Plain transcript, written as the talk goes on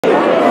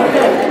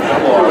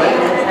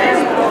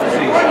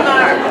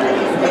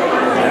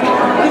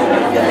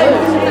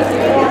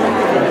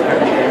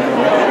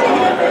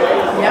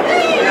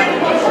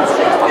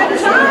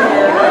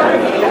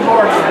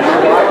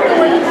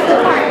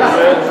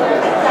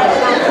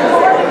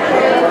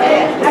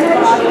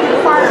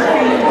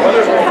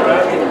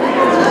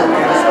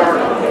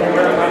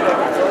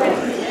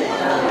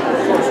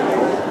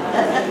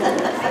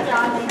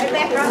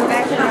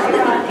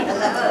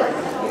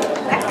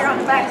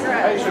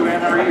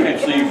can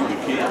see for the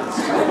kids.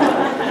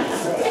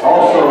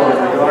 Also, in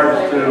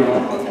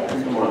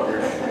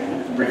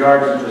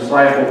regards to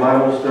disciple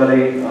Bible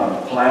study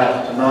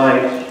class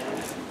tonight,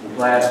 and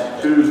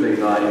class Tuesday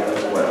night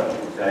as well.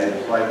 Okay,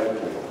 disciple.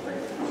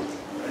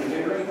 Hey,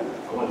 Henry,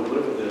 I want to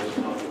look at this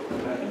and I'll go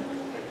back.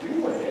 You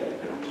went ahead.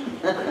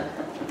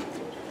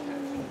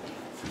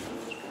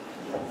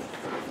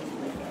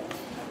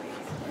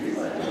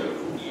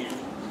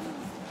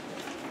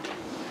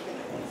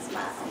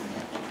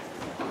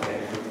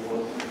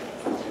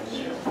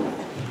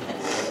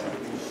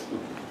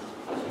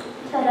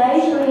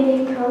 Today's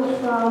reading comes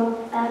from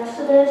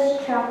Exodus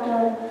chapter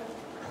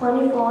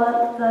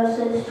 24,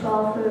 verses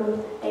 12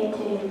 through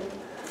 18.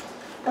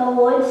 The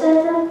Lord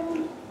said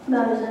to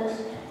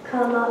Moses,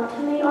 "Come up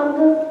to me on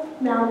the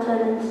mountain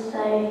and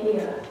stay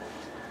here,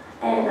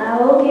 and I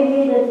will give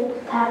you the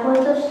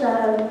tablets of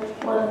stone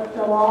with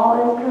the law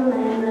and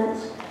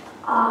commandments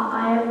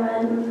I have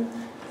written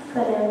for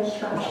their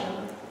instruction."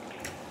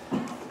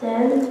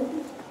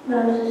 Then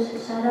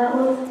Moses set out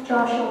with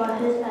Joshua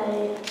his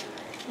aide,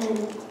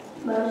 and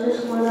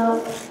Moses went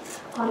up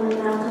on the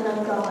mountain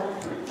of God.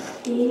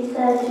 He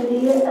said to the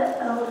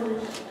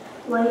elders,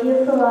 "Wait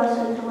here for us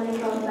until we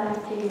come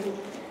back to you.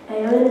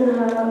 Aaron and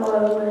Hur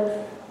are with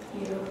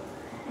you,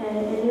 and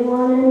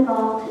anyone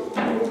involved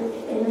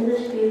in a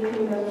dispute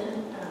can go to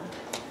them."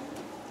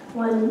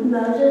 When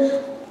Moses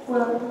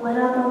went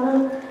up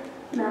on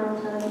the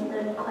mountain,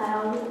 the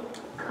cloud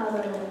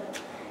covered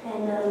it,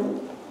 and the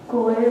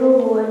glory of the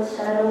Lord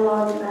settled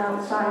on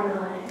Mount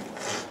Sinai.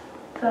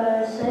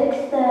 For 6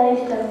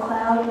 days the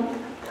cloud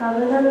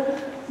covered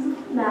the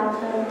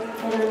mountain,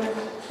 and on the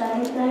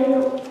second day the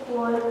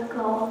Lord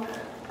called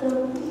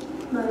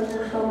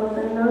Moses from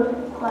within the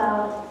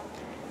cloud.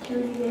 To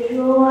the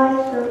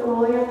Israelites, the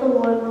glory of the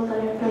Lord was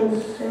like a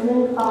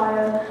consuming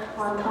fire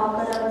on top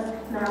of the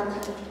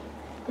mountain.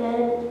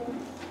 Then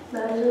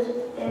Moses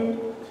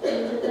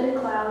entered the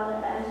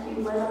cloud as he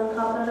went on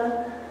top of the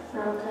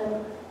mountain,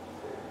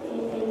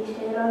 and he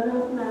stayed on the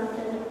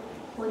mountain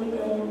 40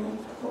 days and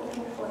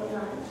 40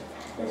 nights.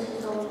 This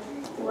is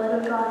the word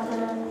of God to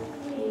the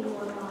people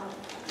of God.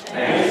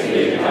 Thanks be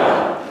to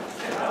God.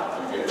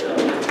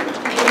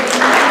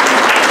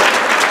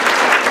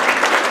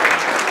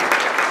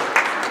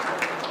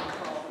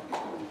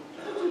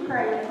 Would you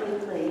pray with me,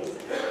 please?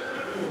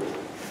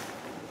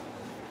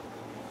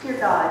 Dear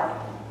God,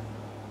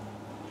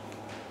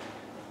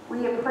 we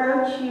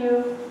approach you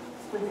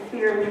with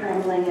fear and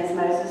trembling as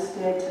Moses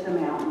stood to the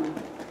mountain.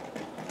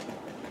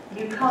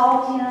 You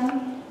called him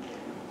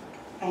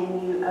and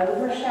you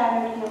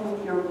overshadowed him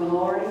with your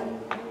glory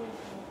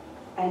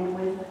and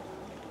with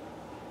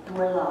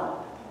your love.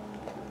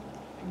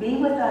 Be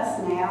with us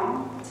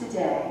now,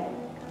 today.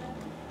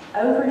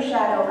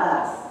 Overshadow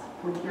us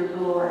with your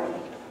glory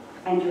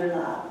and your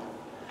love.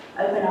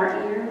 Open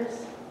our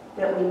ears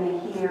that we may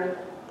hear.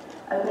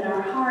 Open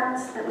our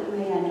hearts that we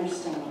may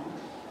understand.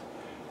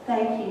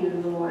 Thank you,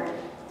 Lord,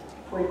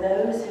 for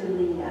those who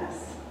lead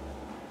us,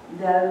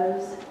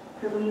 those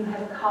whom you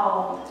have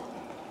called,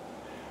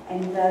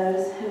 and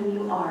those whom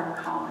you are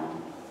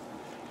calling.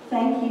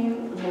 Thank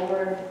you,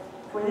 Lord,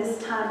 for this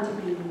time to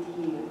be with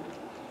you.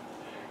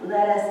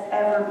 Let us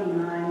ever be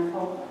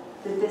mindful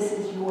that this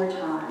is your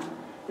time,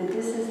 that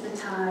this is the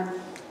time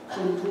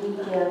when we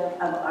give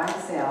of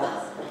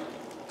ourselves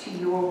to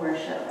your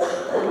worship,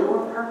 for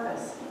your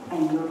purpose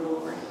and your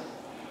glory.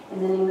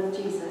 In the name of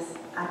Jesus,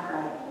 I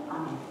pray.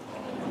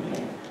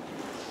 Amen.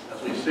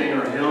 As we sing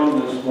our hymn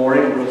this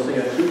morning, we'll sing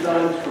it 2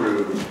 times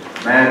through.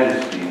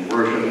 Majesty,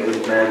 worship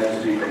His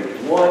Majesty,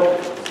 page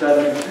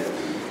 176.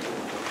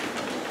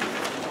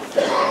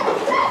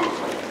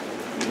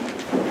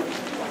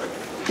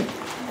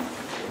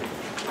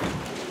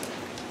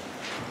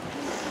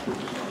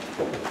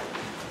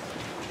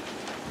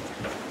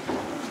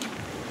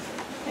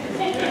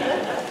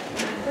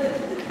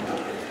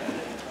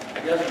 I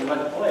guess we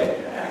went to play.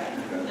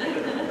 Majesty,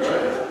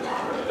 worship His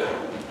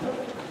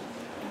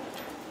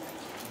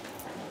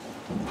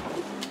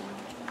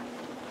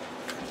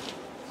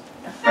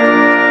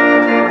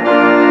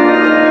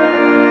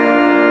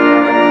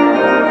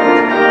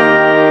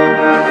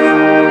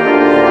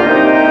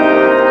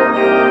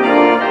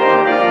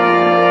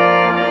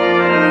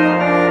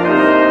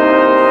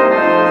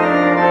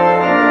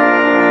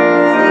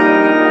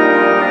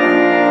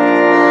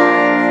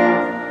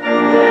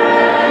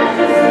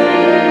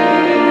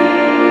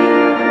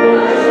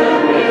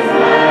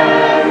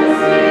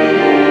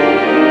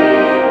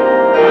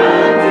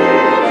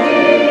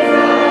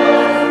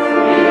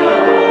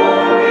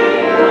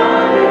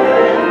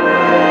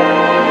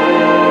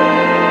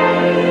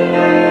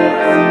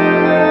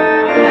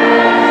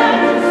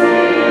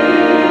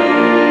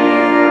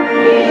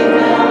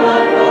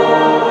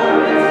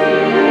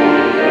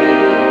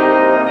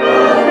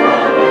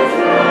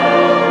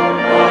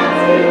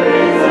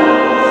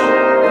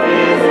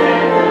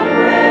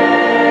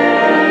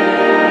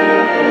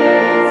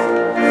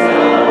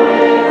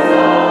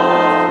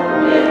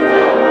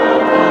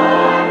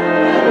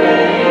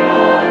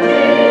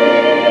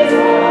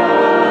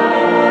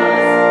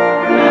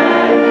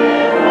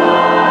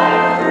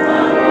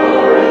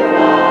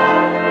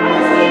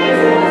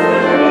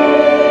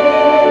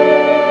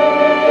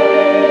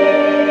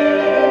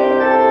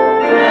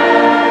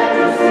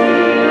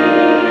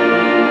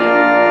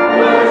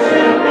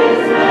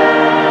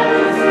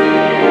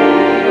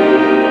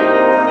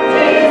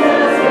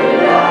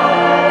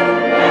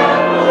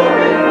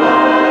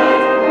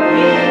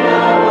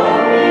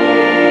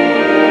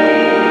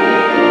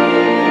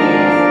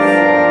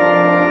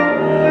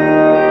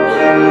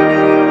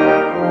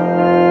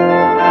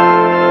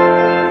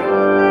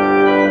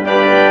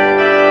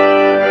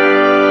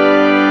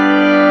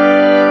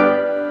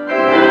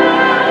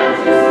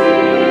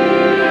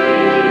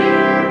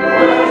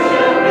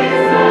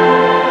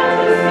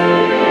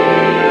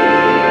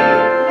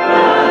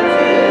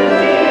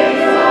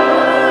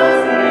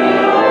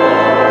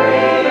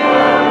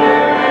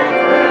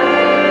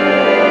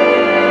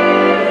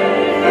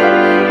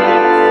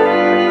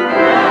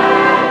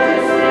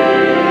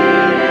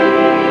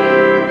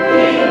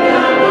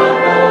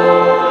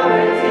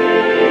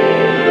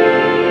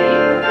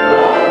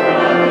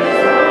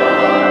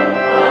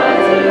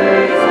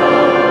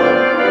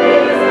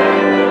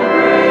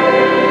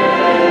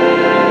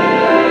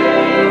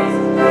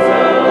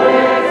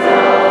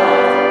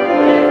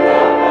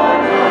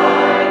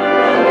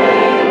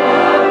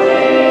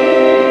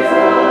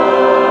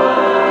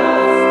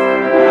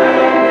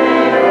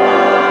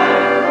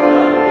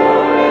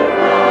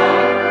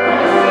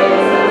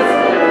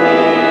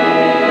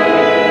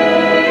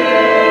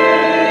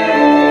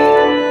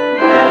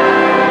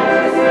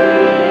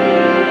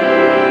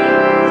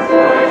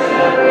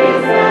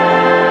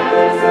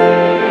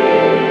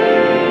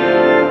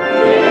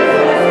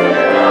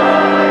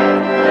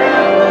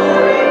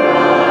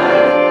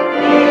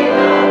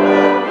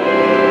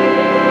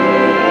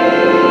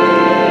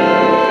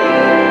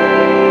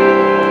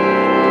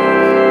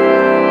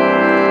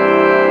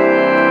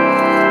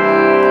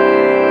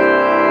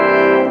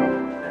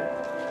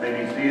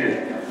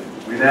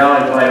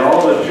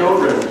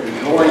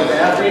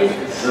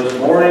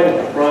stand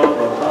at the front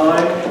for a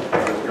time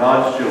with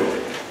God's children.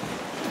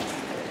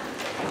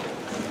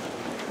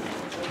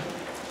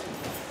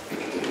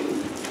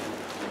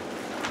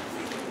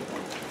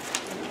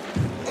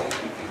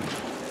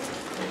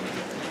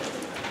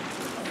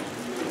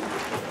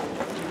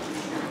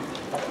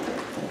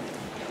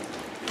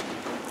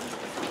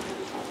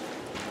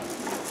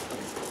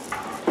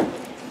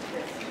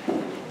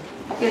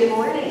 Good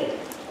morning.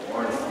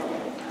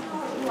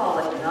 Oh, you all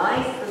look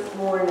nice this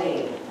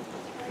morning.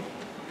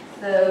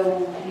 So,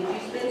 did you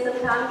spend some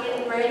time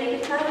getting ready to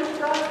come to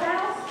God's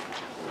house?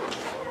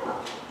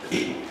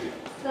 Yeah.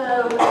 So,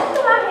 what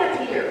do I have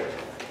here?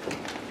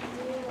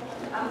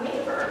 A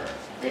mirror.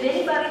 Did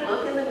anybody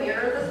look in the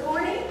mirror this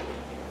morning?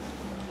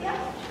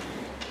 Yeah.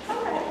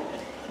 Okay.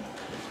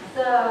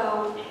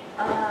 So,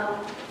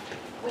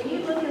 when you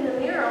look in the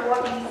mirror,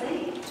 what do you see?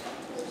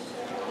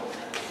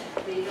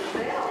 See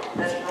yourself.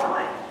 That's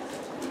right.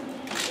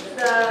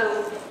 So,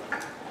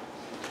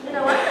 you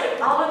know, I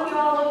think all of you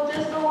all look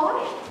just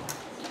alike.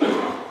 Do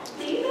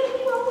you think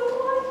you all look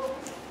alike?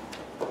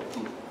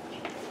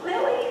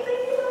 Lily, you think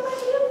you look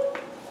like you?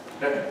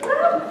 No?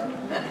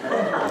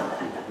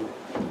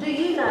 Do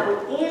you know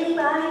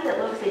anybody that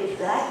looks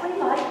exactly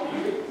like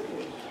you?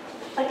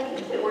 Like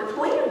you were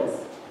twins,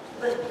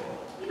 but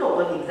you don't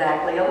look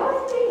exactly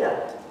alike, do you?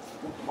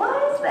 Why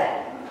is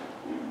that?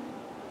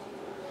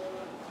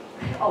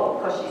 Oh,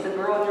 because she's a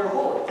girl and you're a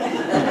boy.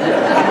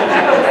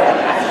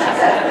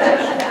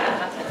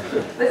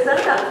 But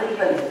sometimes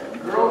even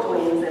girl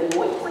twins and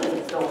boy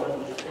twins don't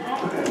look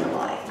exactly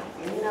alike.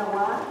 And you know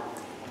why?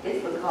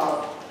 It's because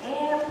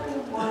every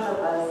one of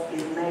us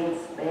is made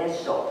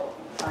special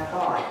by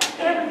God.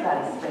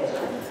 Everybody's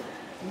special.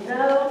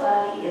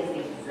 Nobody is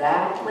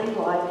exactly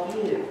like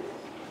you.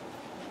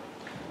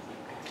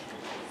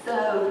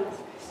 So,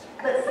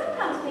 but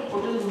sometimes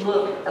people do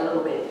look a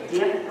little bit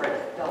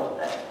different, don't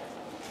they?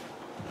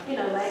 You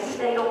know, maybe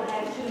they don't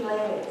have two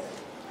legs.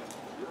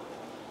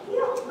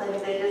 Yeah, maybe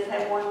they just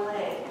have one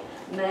leg.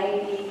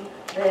 Maybe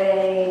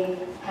they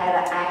had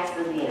an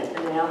accident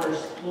and now their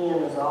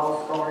skin is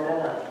all scarred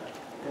up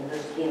and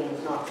their skin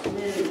is not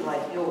smooth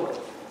like yours.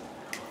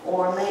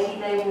 Or maybe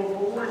they were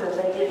born and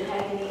they didn't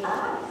have any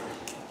eyes.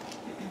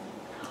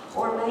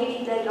 Or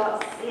maybe they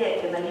got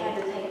sick and they had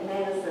to take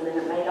medicine and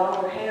it made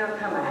all their hair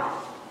come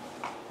out.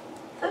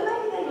 So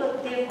maybe they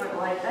look different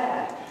like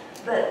that.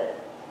 But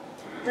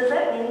does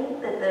that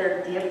mean that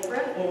they're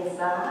different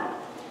inside?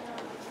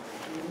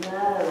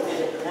 No,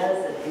 it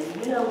doesn't.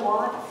 And you know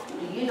what?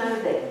 Do you know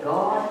that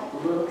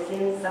God looks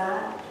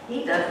inside?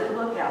 He doesn't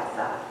look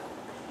outside.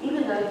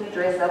 Even though you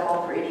dress up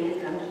all pretty to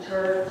come to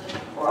church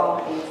or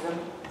all handsome,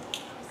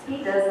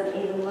 He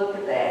doesn't even look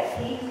at that.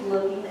 He's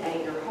looking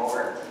at your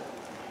heart.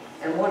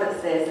 And what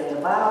it says in the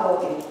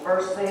Bible in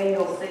 1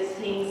 Samuel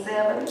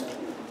 16:7,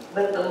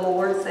 but the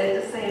Lord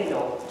said to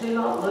Samuel, do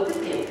not look at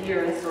the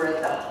appearance or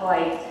at the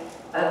height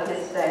of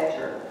his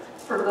stature,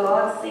 for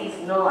God sees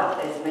not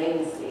as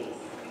man sees.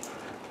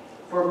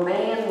 For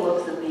man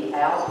looks at the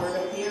outward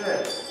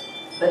appearance,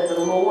 but the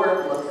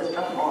Lord looks at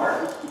the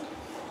heart.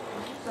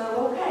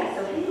 So, okay,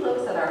 so He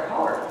looks at our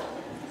heart.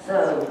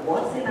 So,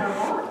 what's in our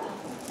heart?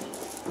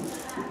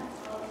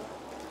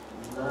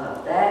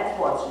 Love. That's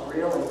what's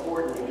real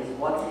important, is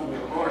what's in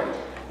your heart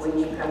when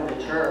you come to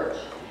church.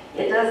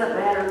 It doesn't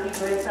matter if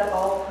you dress up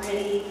all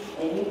pretty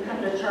and you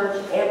come to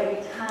church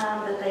every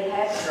time that they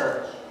have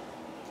church.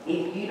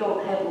 If you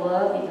don't have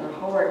love in your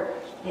heart,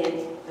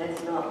 then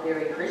that's not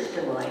very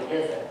Christian-like,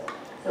 is it?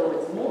 So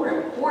it's more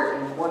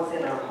important what's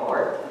in our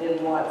heart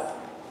than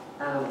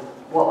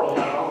what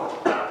we have on.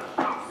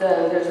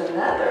 So there's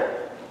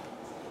another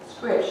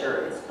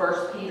scripture. It's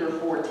 1 Peter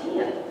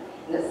 4:10.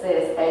 And it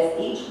says, as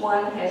each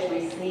one has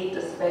received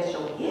a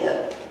special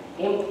gift,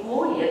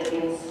 employ it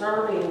in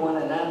serving one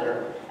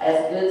another as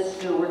good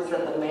stewards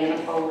of the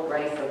manifold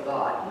grace of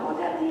God. You know what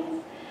that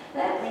means?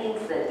 That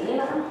means that in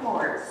our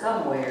heart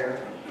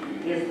somewhere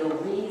is the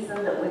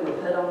reason that we were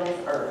put on this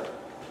earth.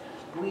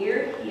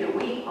 We're here.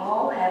 We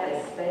all have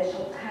a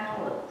special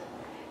talent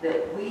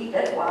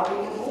that's why we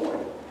were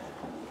born.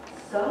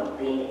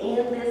 Something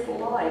in this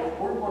life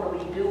we're going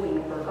to be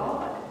doing for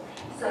God.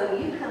 So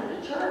you come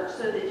to church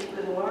so that you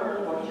can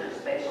learn what your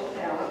special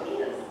talent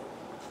is.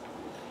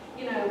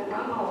 You know,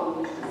 my mom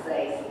used to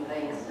say some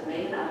things to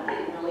me, and I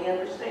didn't really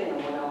understand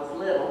them when I was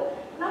little.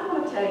 And I'm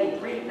going to tell you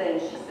 3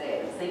 things she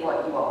said and see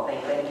what you all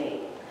think they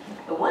mean.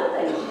 The one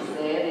thing she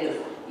said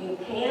is, you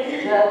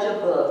can't judge a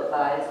book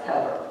by its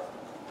cover.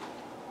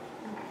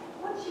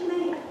 What does she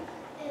mean?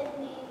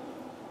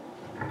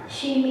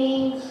 She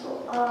means,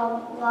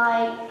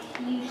 like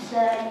you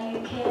said,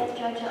 you can't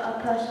judge a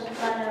person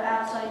by their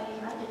outside, you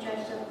have to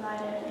judge them by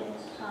their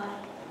inside.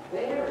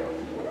 Very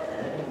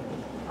good.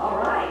 All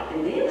right,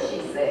 and then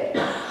she said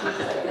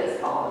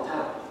this all the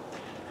time.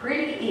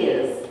 Pretty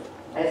is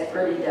as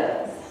pretty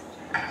does.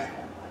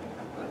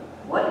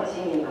 What did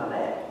she mean by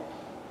that?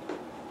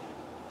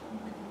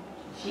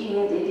 She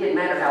meant it didn't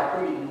matter how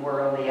pretty you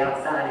were on the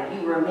outside.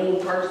 If you were a mean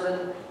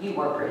person, you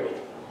were pretty.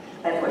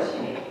 That's what she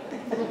meant.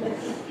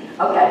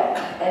 Okay,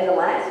 and the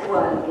last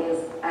one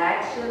is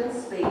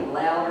actions speak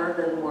louder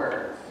than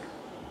words.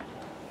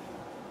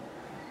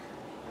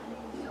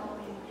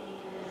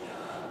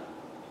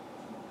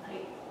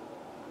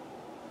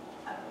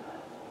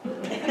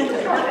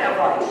 Start out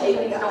right. She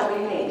means don't be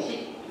mean.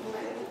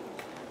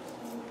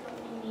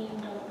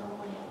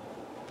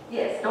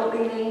 Yes, don't be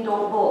mean,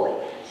 don't bully.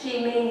 She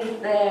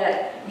means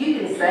that you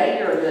can say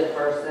you're a good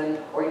person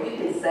or you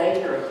can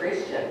say you're a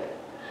Christian,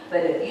 but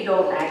if you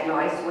don't act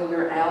nice when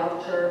you're out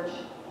of church,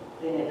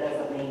 then it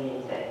doesn't mean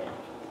anything.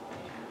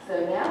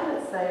 So now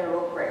let's say a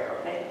little prayer,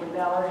 okay? We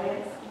bow our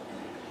heads.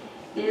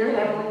 Dear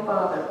Heavenly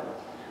Father,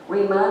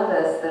 remind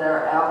us that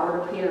our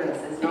outward appearance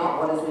is not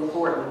what is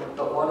important,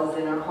 but what is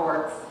in our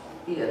hearts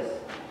is.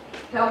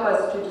 Help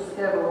us to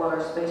discover what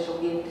our special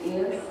gift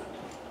is.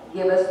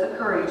 Give us the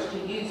courage to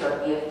use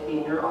our gift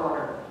in your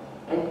honor.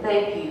 And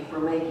thank you for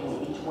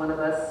making each one of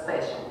us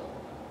special.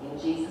 In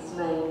Jesus'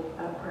 name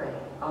I pray.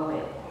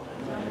 Amen.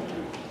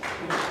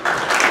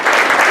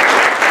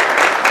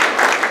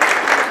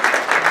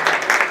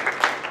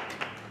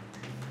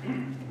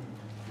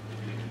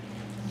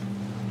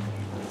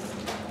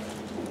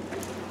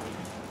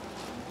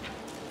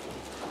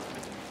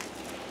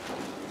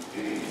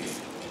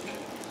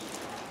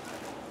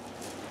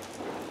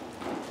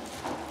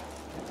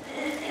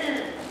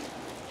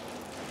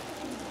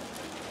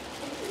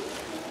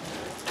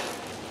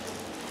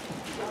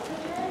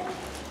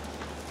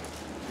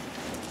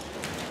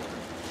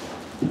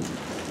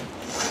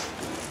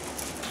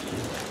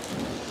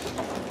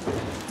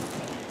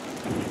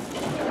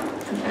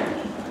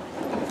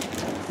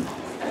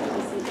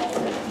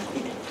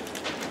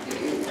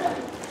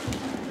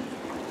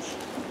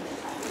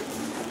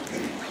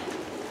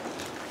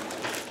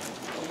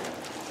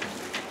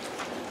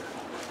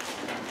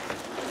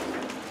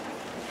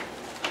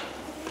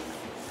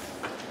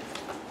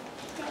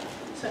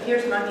 So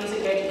here's my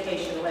music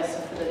education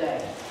lesson for the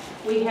day.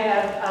 We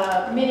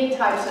have many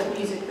types of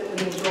music that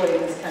we enjoy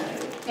in this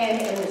country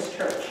and in this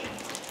church.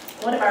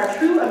 One of our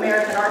true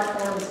American art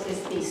forms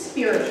is the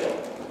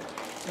spiritual.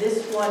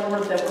 This one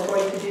that we're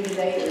going to do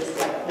today is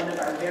like one of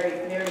our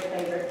very, very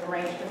favorite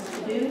arrangements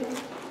to do.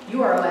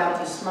 You are allowed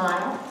to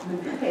smile,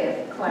 move your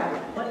head, clap,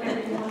 whatever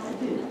you want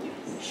to do.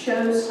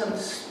 Show some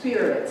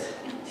spirit,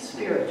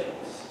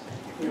 spirituals.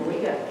 Here we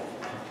go.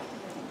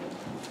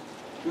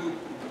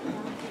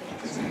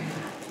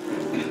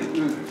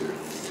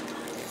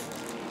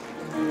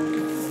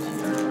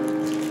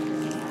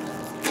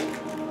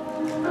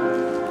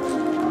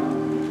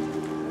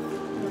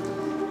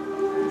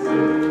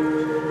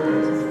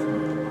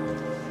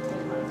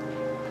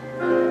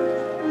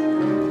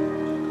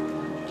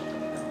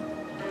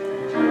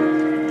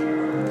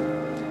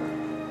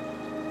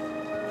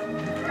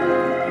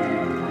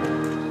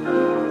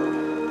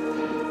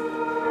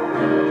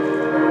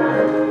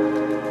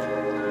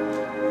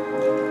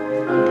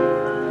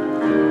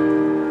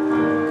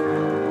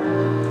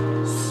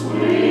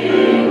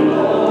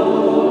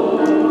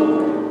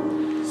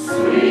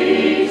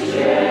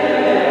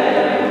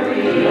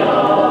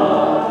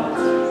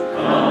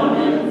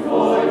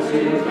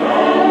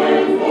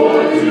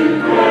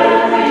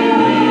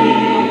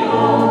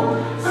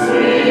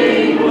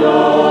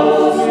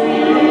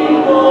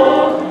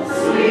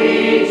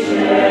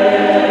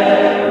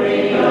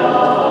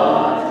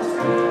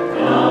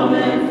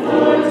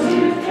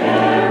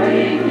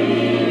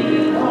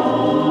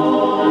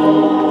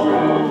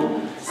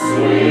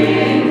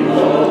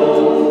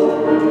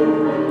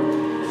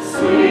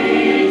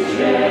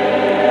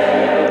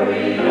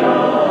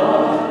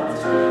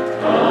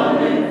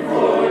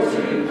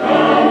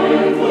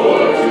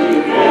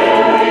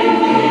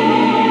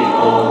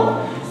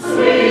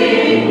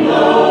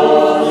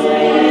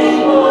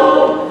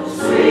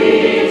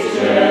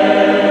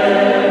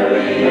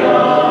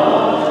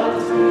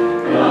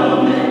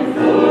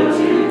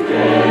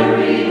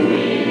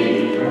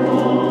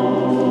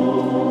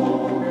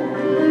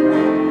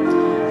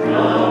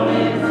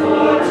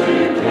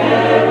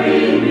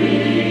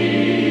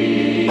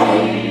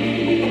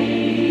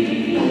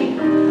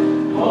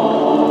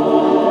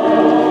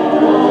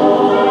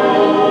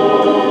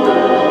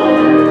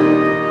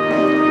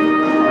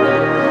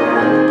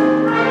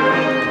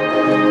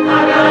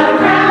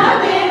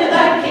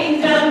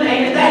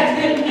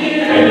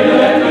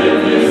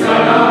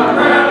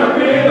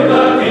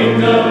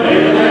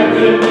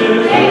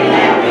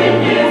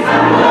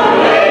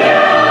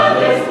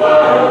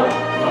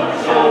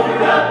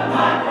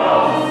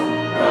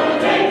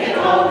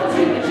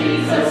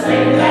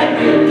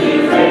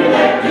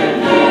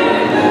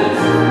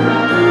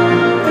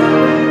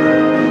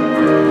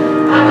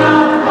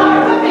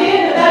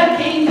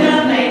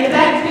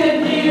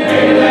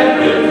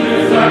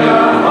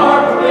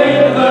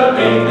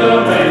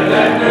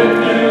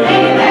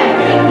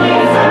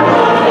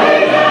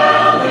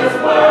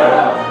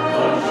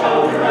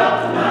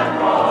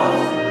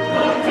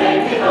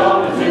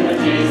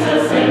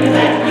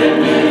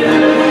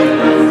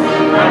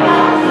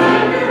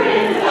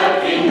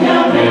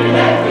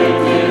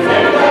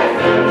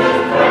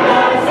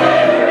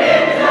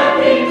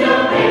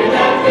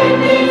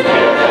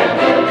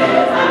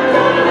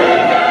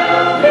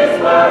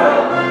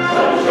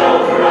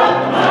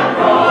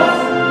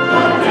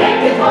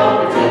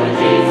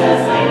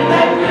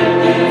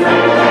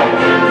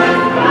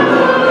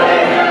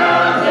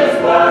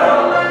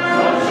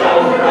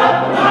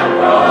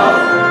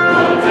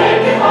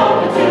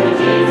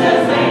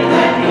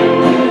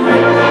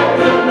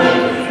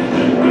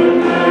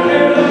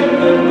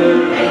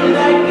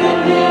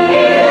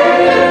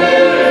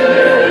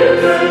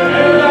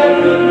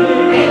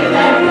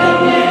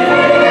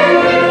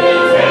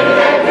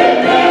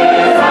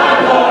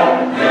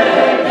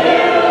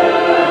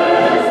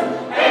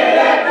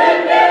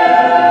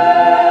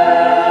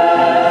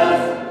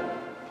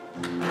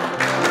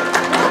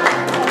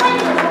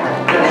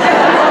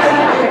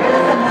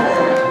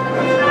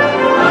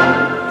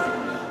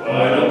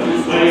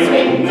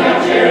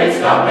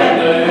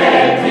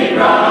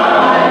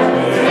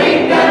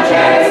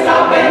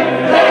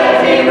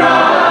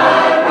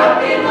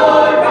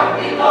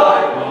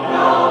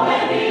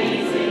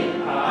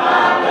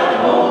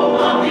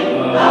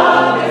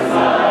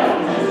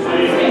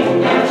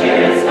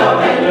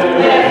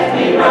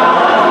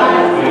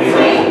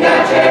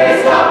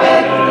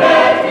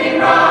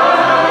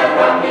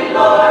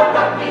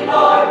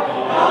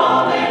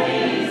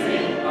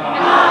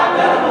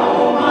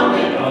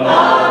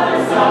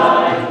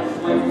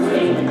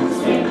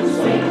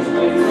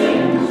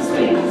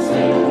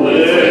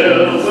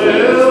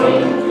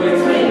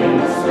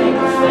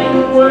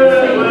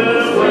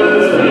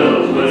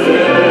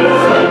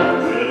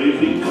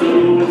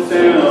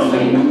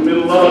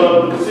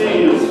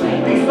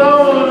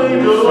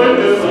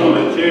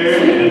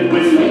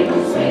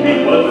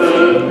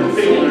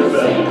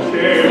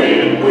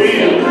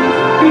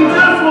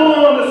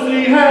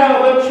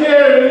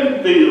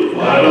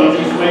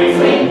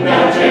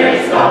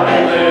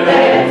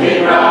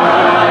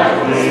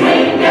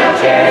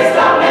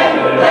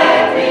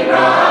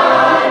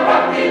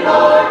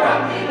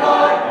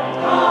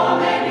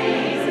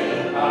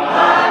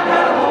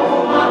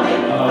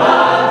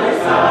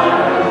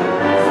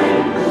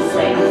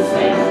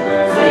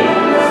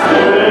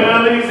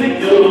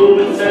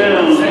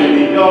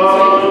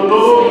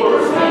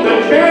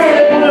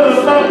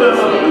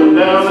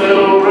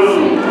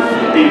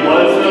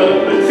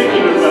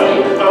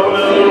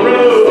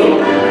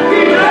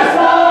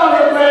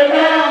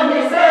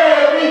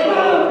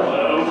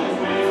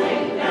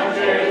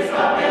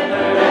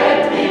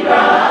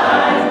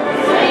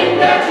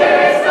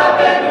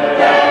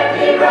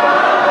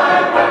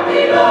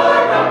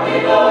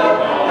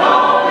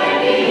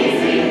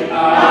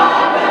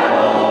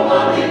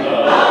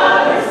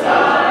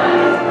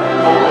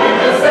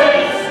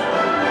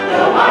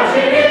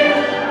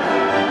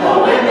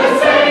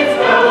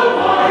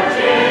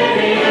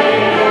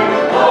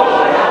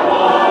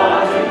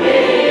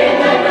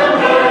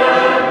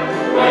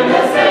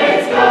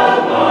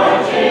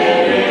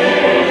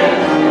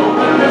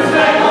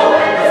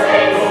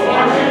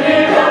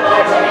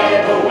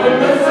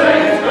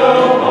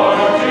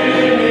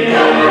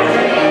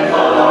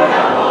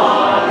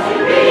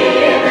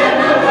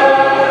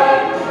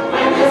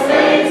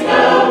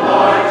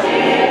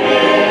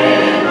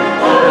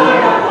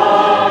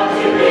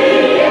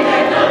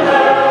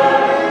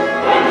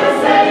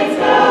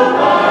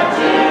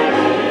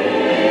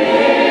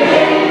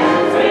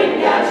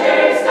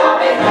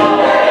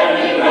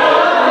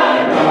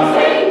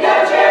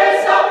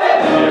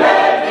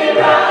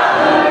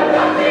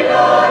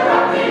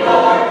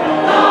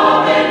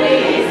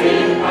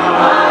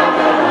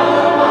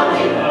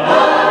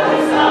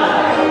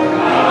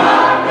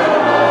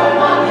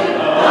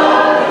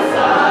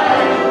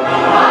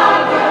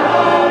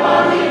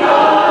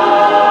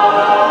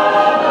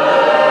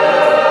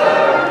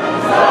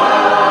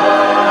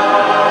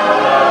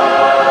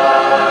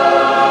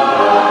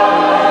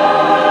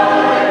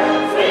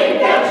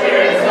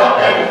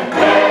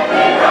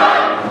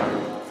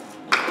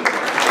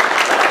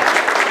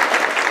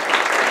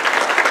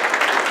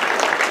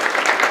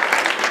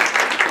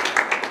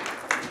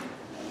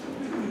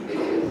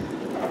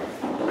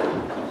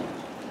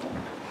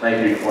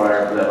 Thank you,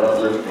 choir, for that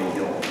uplifting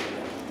hymn.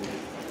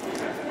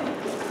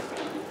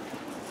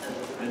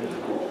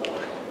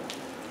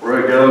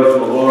 We're going to go to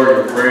the Lord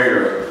in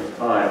prayer at this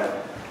time.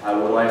 I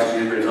would like to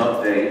give you an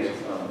update.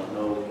 I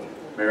know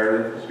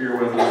Meredith is here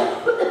with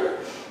us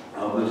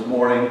this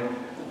morning.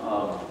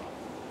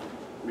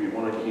 We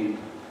want to keep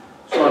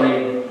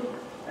Sonny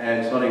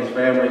and Sonny's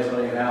family,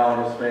 Sonny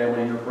Howell and his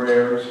family in your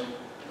prayers.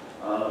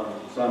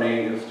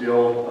 Sonny is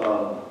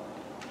still,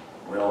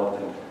 well,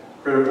 in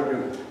critical,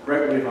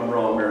 correct me if I'm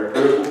wrong, Mary,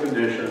 critical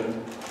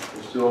condition.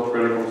 It's still a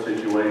critical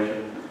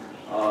situation.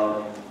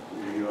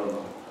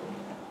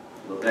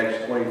 The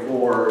next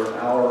 24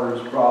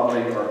 hours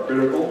probably are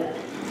critical.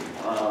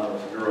 The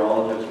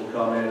neurologist will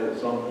come in at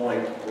some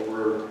point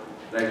over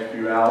the next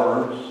few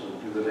hours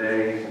through the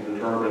day and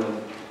determine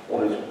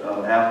what is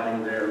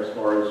happening there as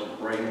far as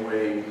brain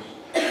waves,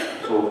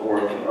 so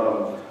forth.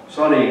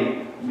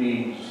 Sonny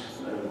needs,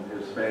 and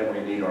his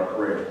family need our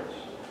prayers.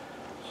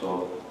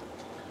 So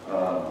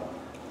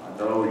I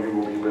know you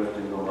will be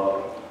lifting them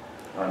up.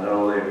 I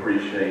know they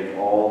appreciate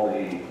all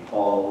the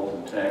calls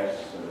and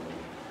texts and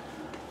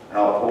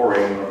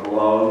outpouring of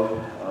love.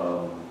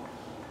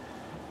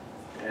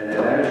 And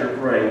as you're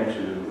praying to,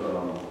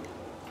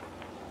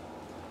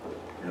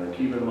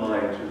 keep in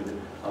mind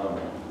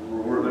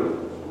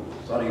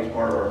Sonny is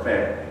part of our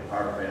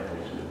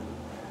family too.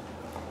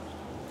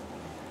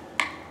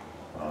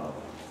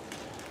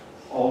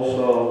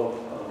 Also,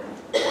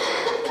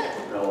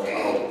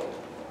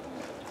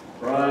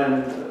 Brian,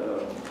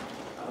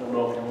 I don't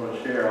know if you want to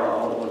share. I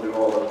don't want to do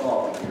all the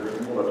talking here. If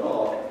you want to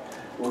talk,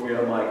 we'll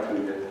get a mic to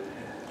you.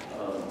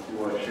 If you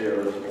want to share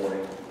this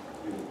morning.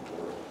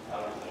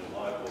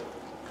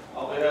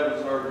 I'll be having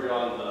surgery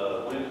on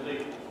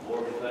Wednesday,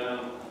 Morgantown,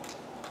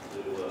 to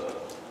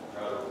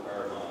try to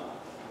repair my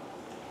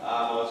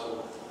eye muscle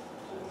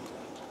and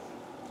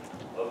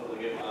hopefully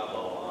get my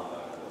eyeball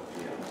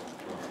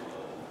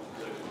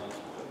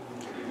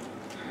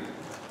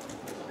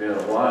been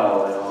a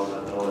while now, and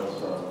I know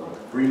it's a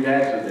freak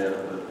accident,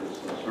 but it's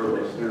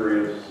certainly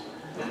serious.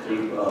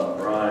 Keep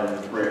Brian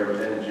in prayer,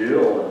 and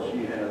Jill, and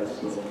she has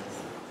some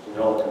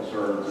health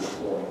concerns at this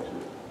point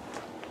too.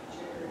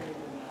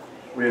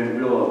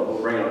 We'll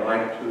bring a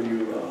mic to you.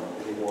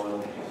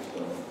 Anyone,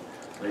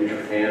 just raise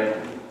your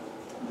hand.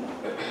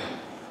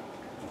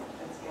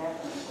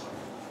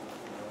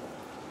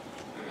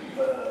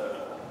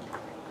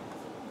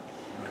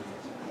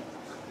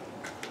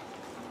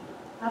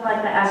 I'd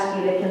like to ask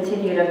you to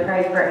continue to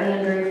pray for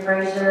Andrew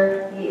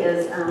Fraser. He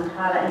is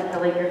Tida and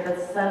Kelly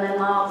Griffith's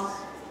son-in-law,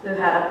 who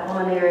had a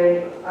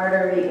pulmonary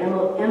artery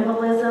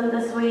embolism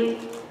this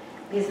week.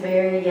 He's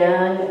very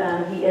young.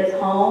 He is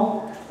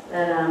home,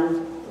 but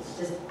it's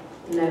just,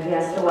 he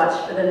has to watch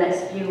for the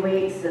next few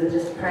weeks and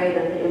just pray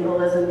that the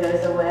embolism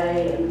goes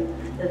away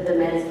and that the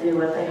meds do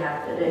what they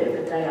have to do,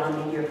 but they all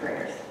need your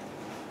prayers.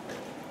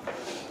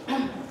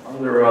 Are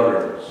there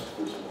others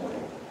this morning?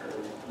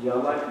 Yeah,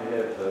 I'd like to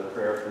have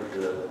prayer for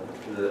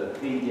the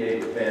Pete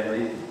Yeager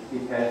family. He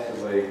passed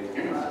away,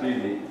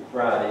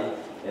 Friday,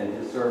 and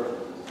his service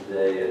is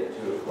today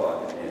at 2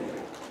 o'clock in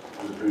Henry.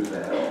 Who's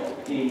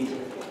that? Pete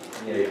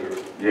Yeager.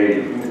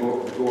 Yeager.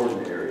 From the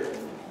Gordon area.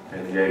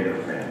 And the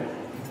Yeager family.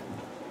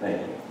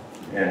 Thank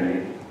you. Andy?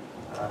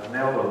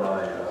 Nelda and I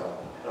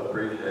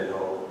appreciate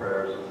all the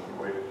prayers and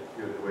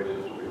good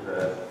wishes we've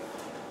had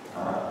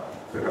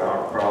through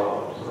our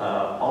problems.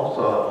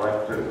 Also, I'd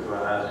like to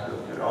ask us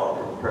to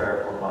offer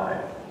prayer for my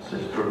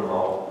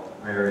sister-in-law,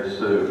 Mary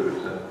Sue,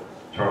 who's in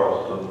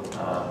Charleston,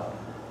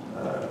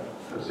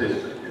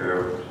 assisted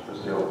care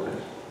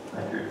facilities.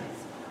 Thank you.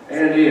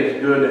 Andy, it's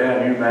good to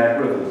have you back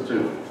with us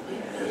too.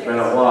 It's been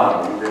a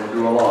while. You've been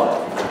through a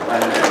lot. Glad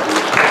to have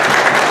you.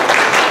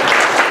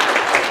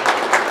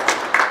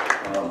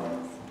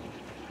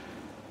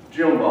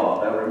 Jim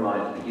Bob, that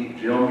reminds me, keep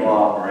Jim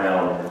Bob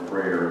around in your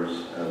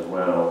prayers as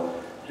well.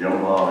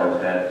 Jim Bob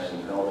has had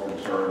some health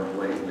concerns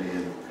lately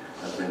and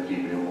has been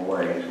keeping him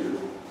away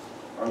too.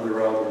 Are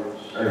there others?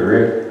 Hey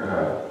Rick,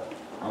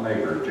 my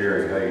neighbor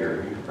Jerry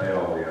Hager, he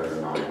fell the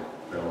other night,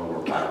 fell over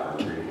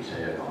backwards, hit his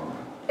head on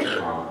the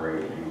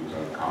concrete. He was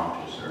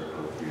unconscious there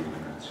for a few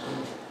minutes.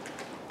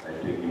 And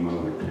they took him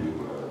over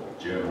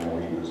to General.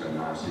 He was in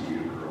ICU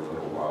for a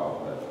little while,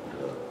 but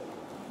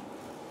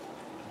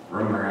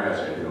rumor has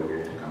it he'll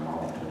get to come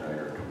home today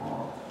or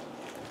tomorrow.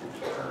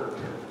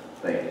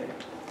 Thank you.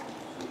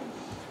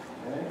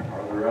 Okay.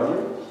 Are there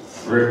others?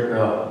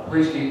 Rick,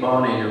 please keep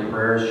Bonnie in your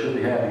prayers. She'll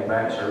be having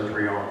back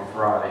surgery on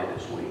Friday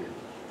this week.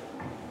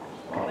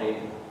 Bonnie?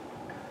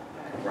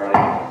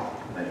 Friday?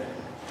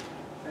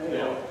 Thank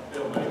you.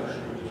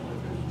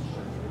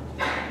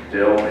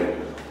 Dale Baker.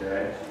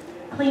 Okay.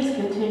 Please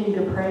continue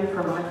to pray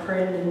for my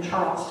friend in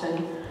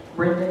Charleston,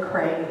 Brenda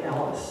Craig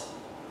Ellis.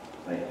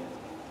 Thank you.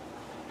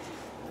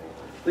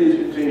 Please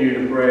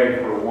continue to pray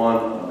for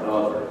one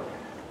another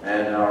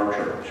and our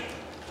church.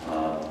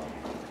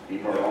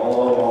 Keep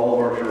all of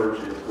our church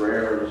in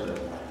prayers, and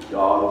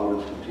God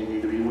will continue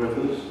to be with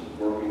us,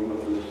 working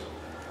with us,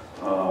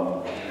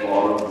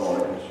 all of our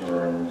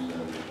concerns,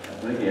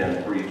 and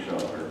again, for each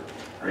other.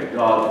 Pray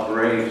God's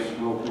grace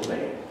will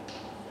prevail.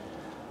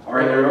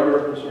 Are there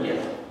other concerns?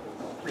 Yes,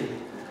 please.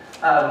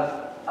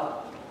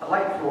 I'd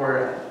like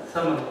for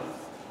some of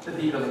the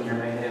people in here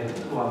may know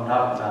who I'm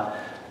talking about.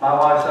 My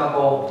wife's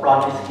uncle,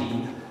 Roger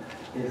Skeet,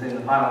 is in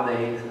the final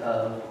days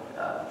of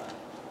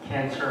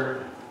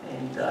cancer,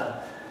 and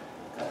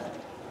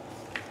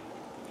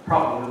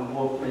probably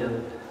won't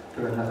live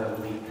through another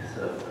week.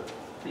 So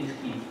please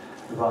keep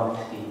the Roger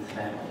Skeet's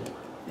family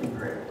in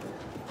prayer, please.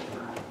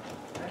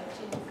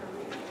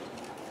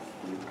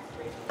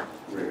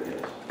 Rick,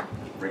 yes.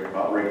 Rick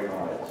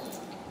Price.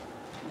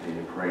 Need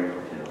to pray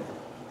for him.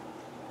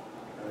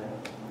 Okay.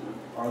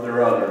 Are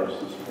there others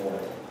this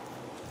morning?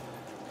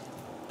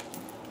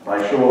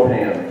 By show of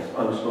hands,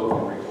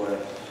 unspoken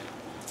requests.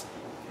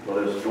 Let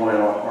us join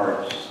our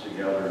hearts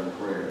together in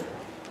prayer.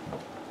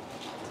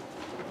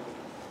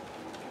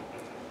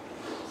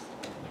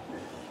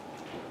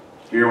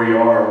 Here we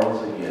are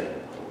once again,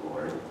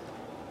 Lord,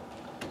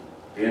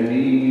 in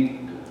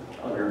need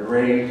of your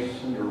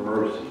grace and your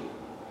mercy,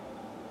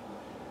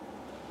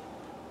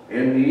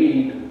 in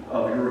need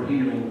of your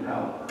healing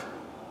power,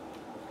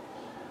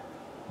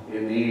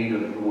 in need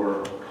of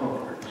your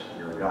comfort and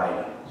your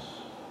guidance.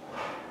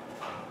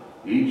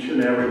 Each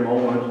and every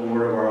moment,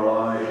 Lord, of our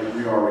lives,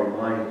 we are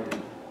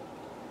reminded,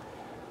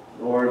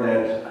 Lord,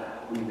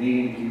 that we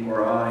need to keep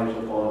our eyes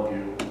upon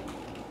you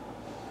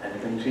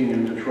and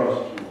continue to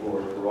trust you,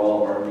 Lord, for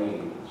all of our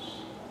needs.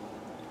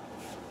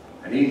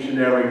 And each and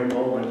every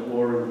moment,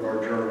 Lord, of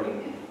our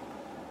journey,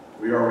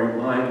 we are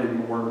reminded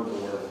more and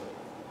more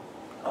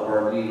of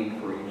our need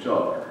for each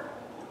other.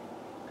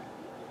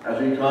 As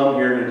we come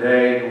here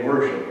today to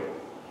worship,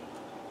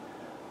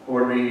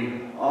 Lord,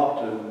 we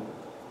often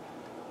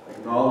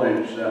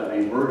acknowledge that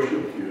we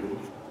worship you,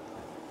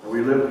 and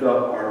we lift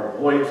up our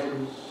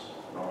voices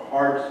and our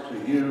hearts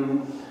to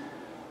you,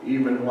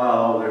 even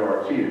while there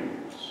are tears.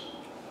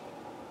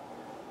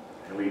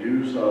 And we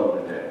do so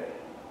today.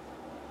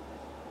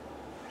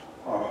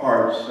 Our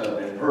hearts hearts have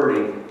been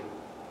hurting.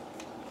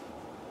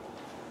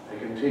 They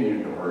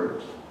continue to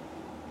hurt.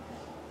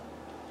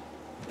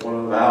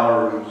 One of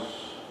ours,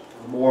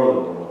 more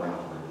than one of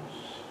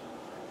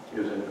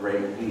ours, is in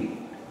great need.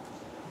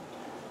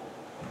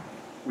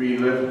 We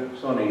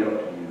lift Sonny up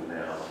to you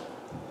now.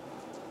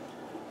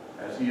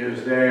 As he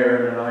is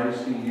there in an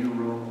ICU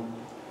room,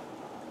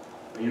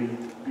 may you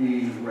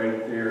be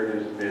right there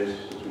in his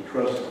midst as we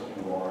trust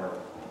that you are.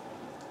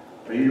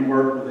 May you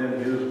work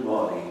within his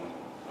body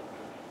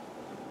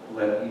to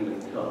let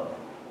healing come.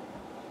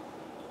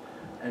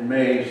 And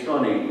may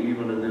Sonny,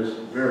 even in this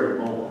very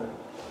moment,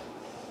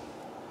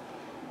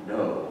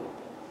 know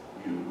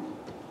you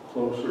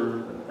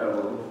closer than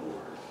ever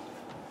before.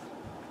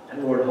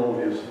 And Lord,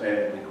 hold his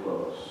family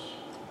close.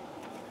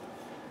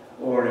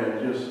 Lord,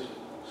 and just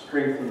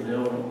strengthen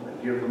them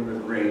and give them the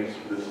grace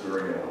for this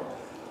very hour.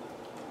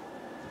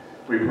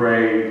 We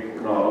pray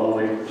not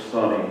only for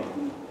Sonny,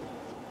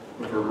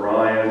 but for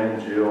Brian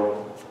and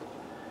Jill.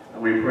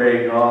 And we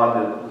pray, God,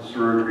 that the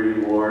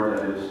surgery, Lord,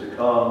 that is to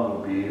come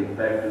will be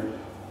effective.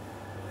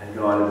 And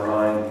God, and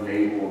Brian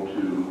be able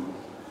to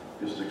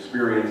just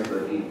experience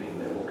the healing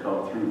that will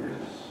come through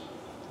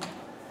this.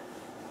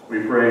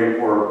 We pray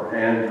for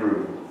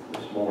Andrew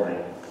this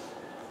morning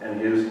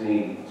and his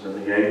needs and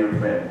the Yeager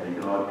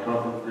family. God,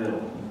 comfort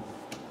them.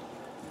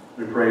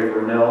 We pray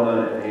for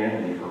Nelda and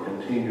Andy for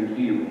continued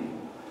healing.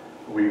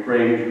 We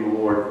praise you,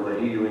 Lord, for the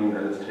healing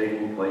that is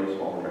taking place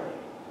already.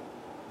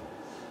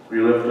 We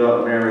lift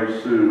up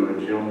Mary Sue and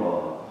Jim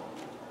Bob.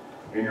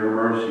 In your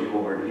mercy,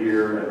 Lord,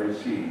 hear and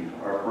receive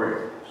our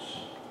prayers.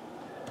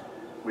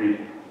 We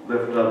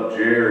lift up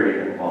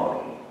Jerry and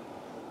Bonnie,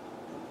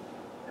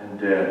 and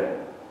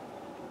Deb,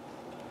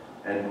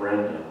 and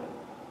Brenda,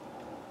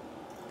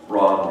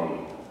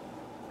 Rodney,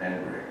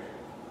 and Rick.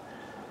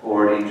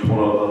 Lord, each one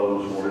of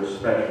those, Lord, is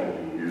special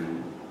to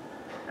you,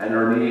 and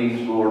their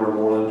needs, Lord, are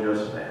more than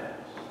just that.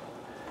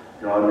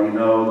 God, we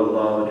know the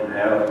love that you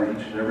have for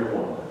each and every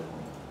one of them.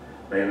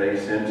 May they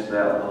sense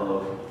that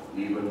love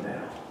even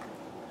now.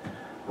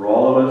 For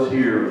all of us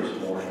here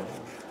this morning,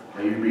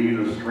 may you be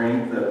the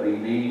strength that we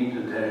need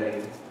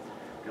today.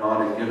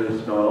 God, and get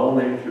us not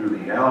only through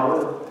the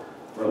hour,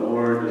 but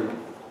Lord,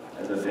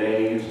 and the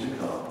days to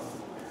come.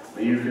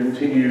 May you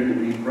continue to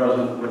be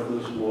present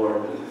with us,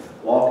 Lord,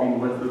 walking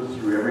with us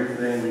through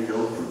everything we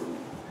go through.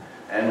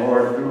 And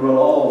Lord, through it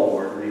all,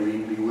 Lord, may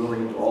we be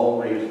willing to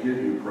always give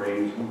you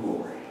praise and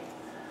glory.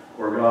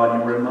 For God,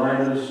 you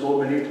remind us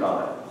so many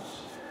times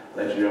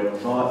that you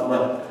have not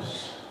left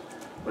us,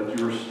 but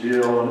you are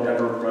still an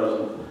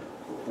ever-present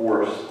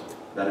force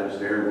that is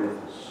there with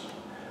us.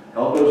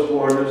 Help us,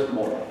 Lord, this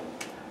morning,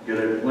 get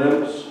a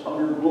glimpse of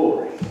your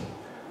glory,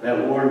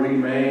 that, Lord, we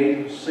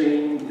may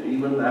sing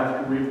even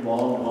after we've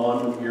long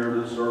gone to hear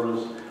the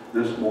service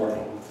this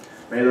morning.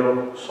 May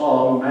the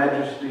song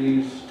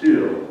Majesty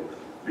still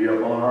be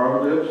upon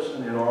our lips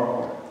and in our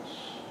hearts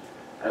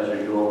as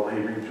we go away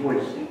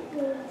rejoicing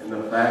in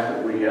the fact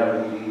that we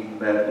have indeed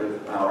met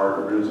with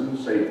our risen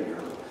Savior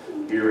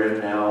here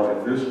and now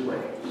in this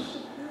place.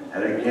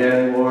 And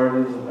again,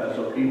 Lord, as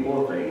a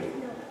people of faith,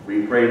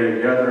 we pray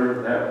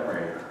together that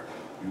prayer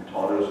you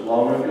taught us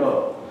long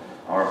ago.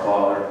 Our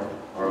Father,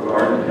 our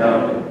art in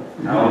heaven,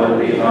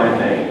 hallowed be thy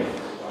name.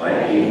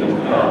 Thy kingdom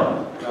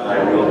come,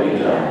 thy will be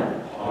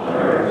done, on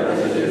earth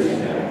as it is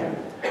in heaven.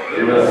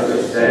 Give us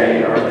this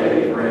day our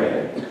daily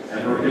bread,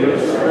 and forgive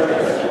us our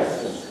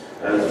trespasses,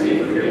 as we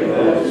forgive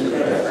those who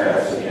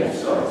trespass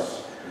against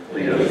us.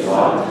 Lead us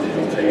not into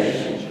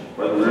temptation,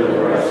 but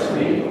deliver us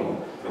from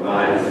evil. For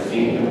thine is the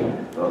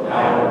kingdom, the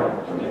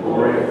power, and the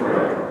glory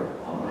forever.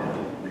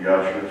 Amen. The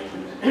ushers,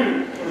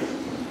 please.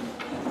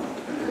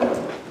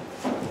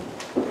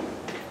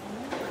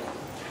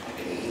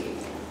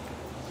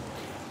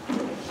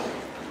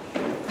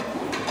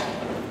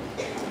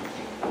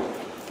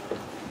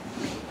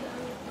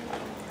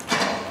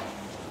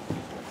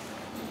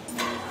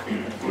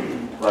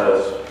 Let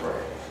us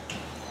pray.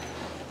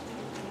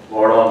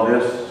 Lord, on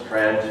this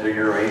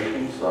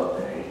Transfiguration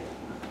Sunday,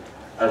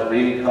 as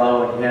we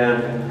come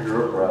again into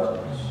your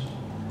presence,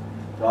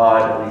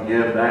 God, we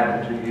give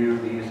back to you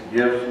these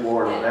gifts,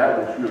 Lord, of that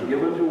which you have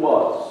given to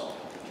us.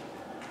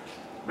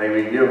 May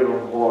we give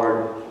them,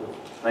 Lord, with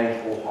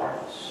thankful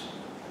hearts.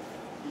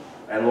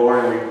 And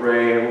Lord, we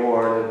pray,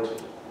 Lord,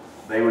 that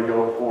they would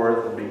go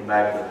forth and be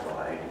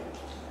magnified,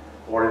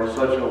 Lord, in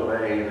such a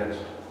way that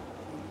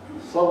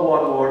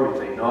someone, Lord, if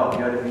they not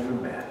yet have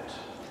even met,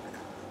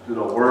 through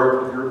the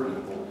work of your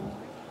people,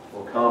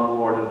 will come,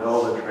 Lord, to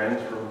know the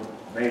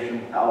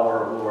transformation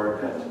power,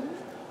 Lord, that,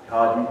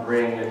 God, you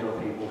bring into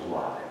people's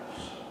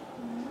lives.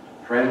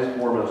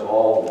 Transform us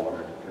all,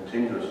 Lord,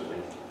 continuously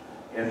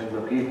into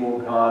the people,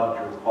 God,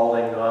 that you're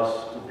calling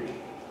us to be.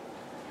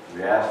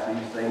 We ask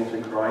these things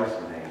in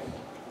Christ's name.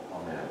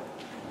 Amen.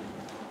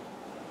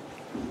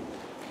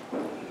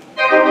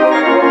 Thank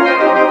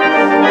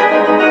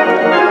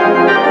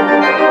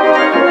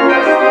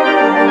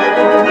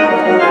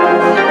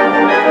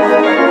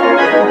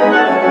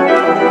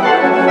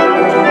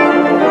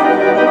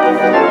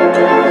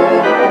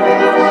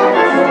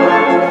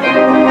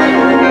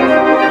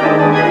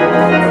you.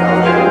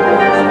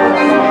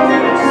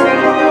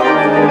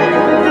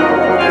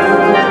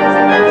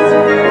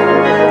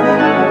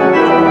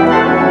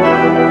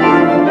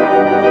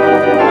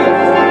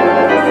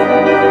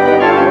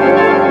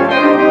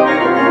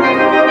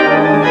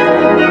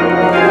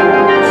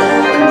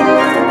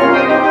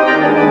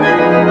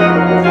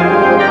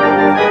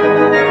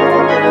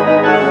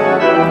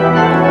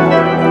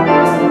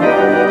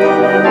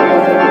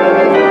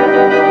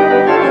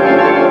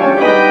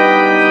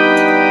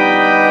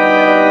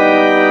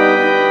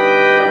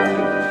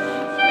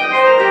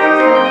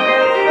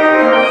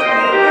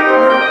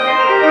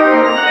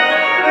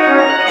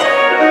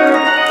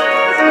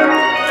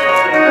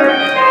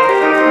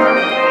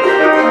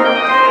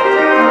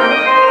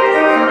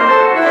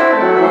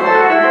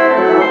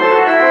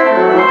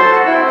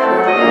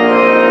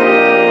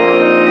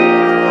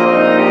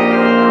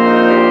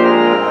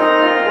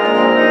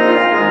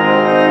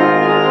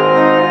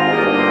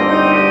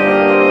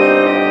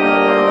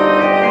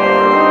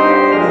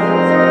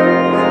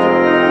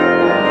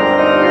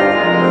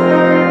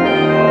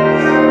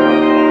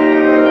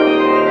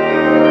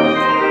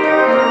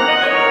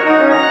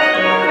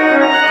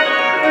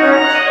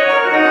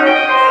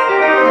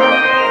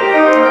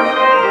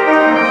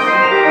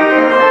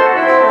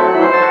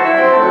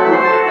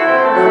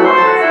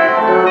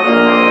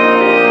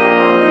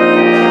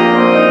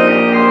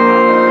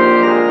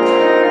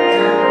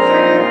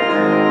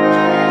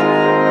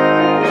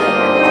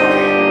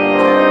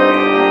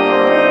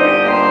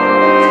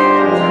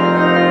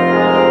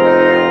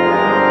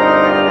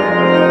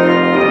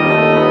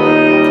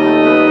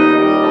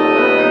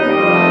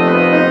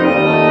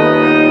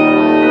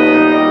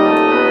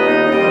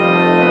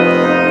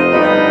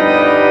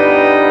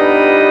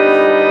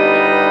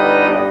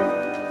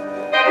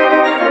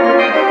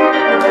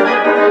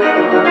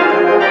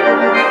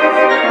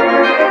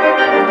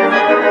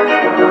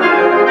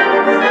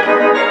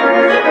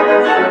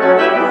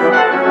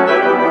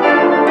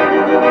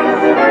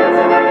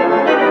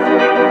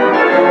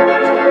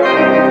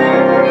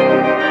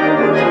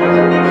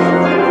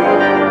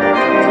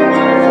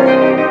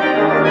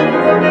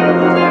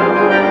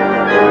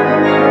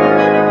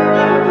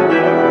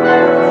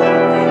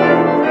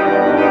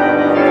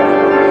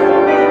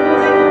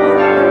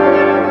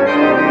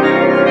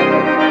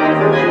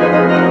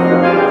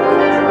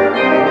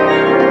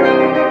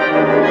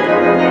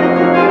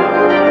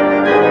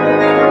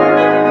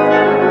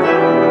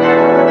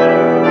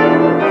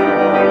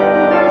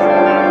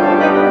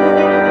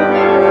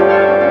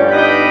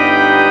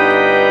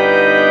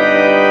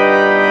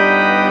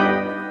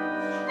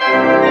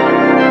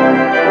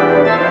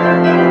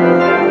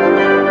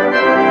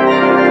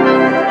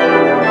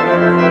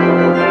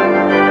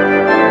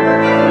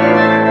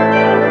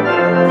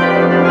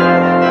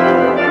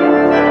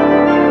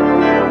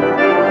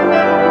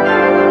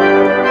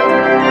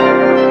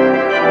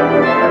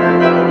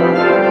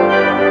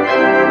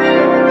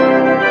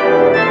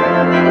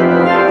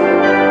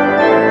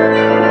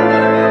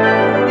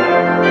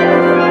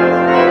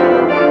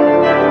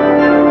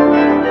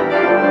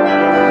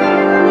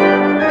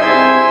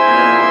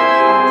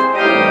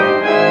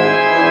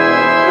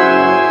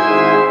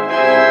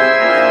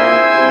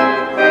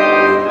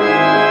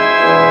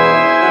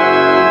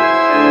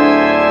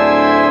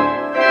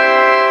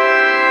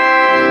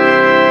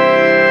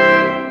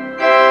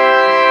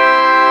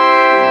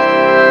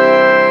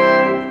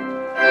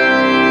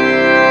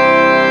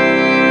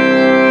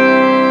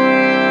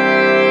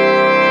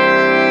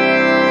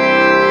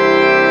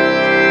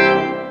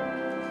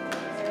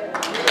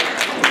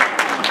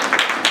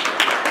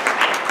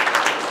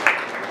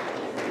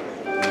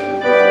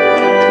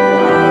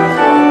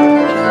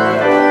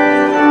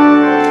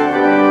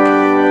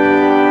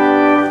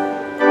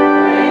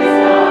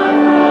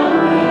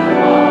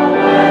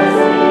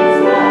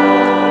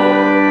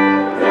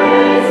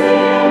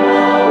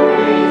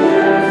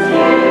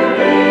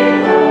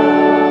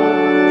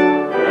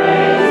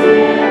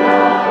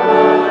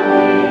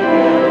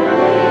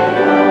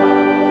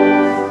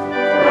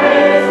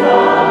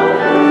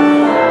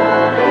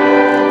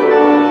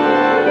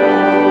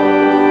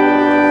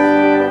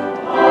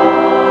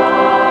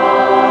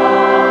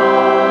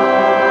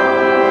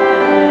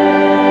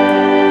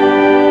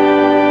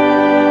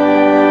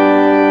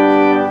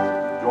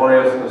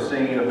 and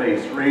singing of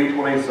page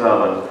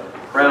 327,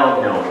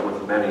 Crown Him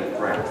with Many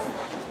Crowns.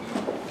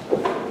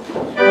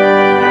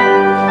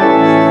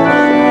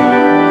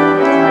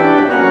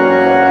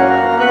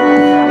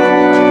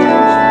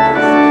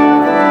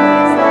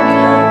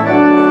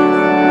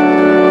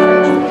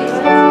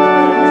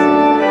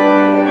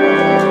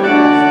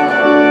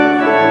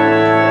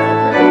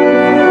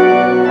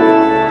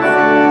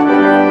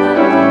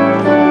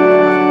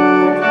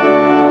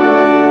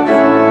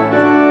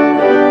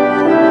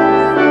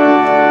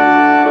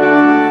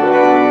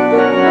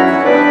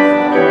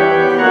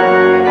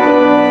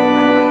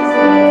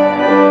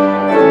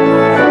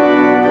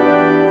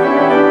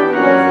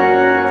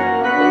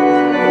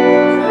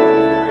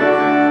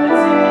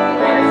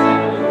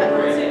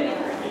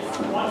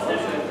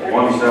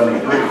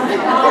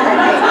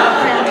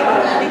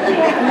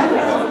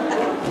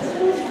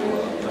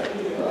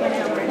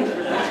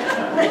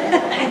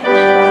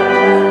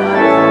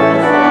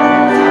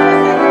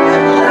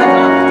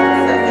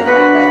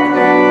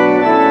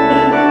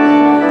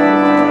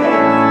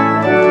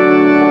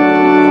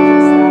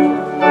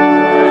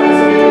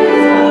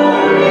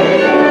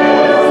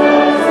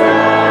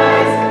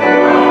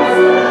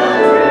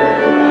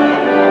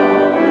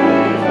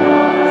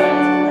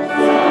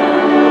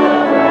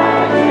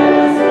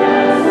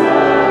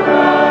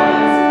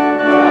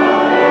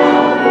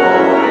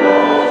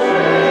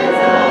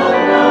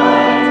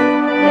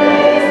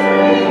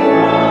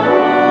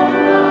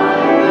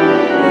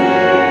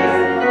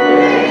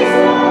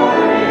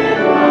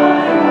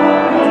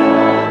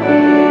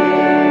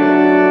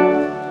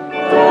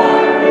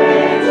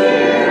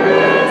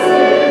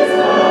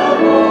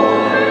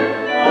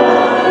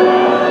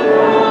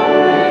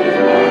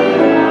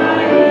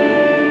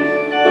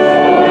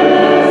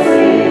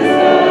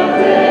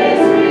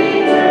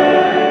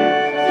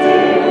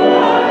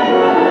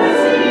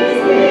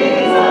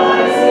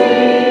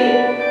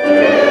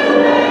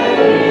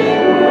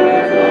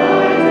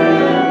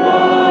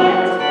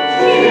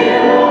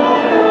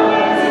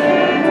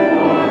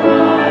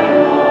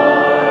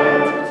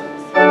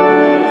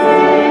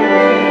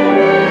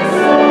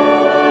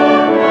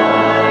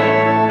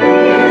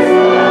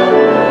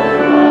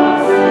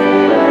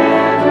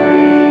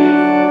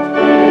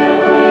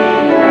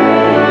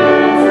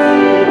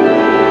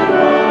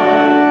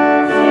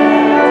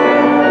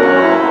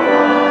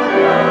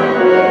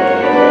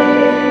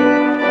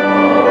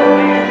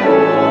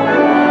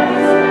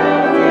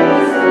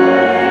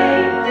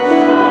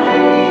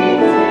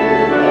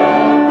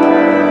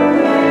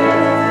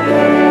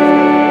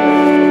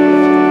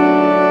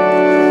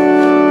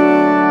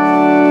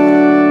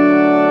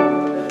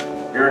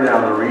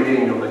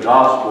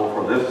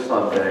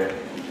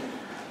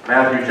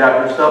 Matthew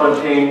chapter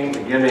 17,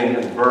 beginning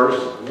in verse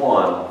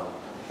 1.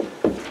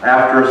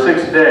 After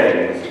 6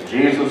 days,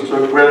 Jesus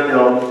took with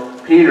him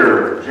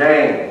Peter,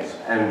 James,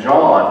 and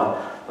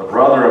John, the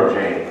brother of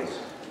James,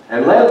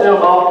 and led them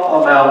up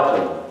a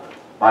mountain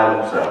by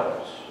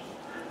themselves.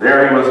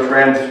 There he was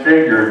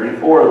transfigured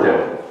before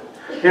them.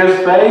 His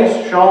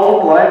face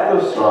shone like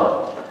the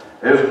sun.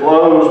 His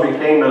clothes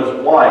became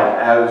as white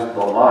as the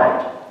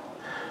light.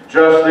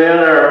 Just then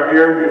there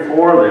appeared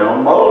before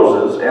them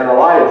Moses and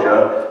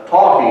Elijah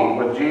talking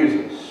with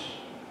Jesus.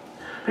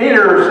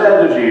 Peter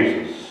said to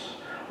Jesus,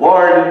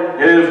 "Lord,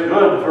 it is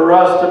good for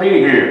us to be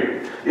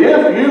here.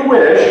 If you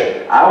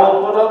wish, I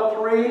will put up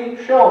 3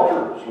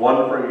 shelters,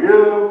 one for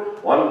you,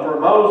 one for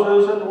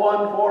Moses, and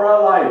one for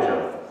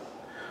Elijah."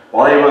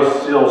 While he was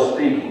still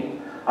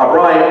speaking, a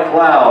bright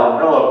cloud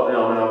enveloped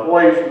them, and a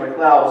voice from the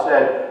cloud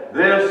said,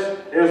 "This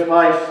is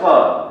my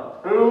Son,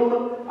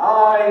 whom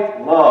I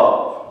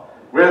love.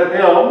 With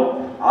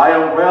him I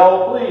am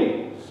well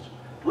pleased.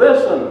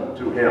 Listen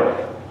to him."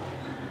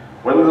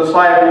 When the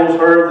disciples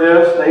heard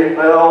this, they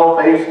fell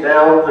face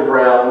down to the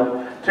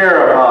ground,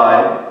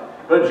 terrified.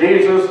 But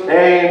Jesus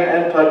came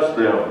and touched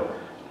them.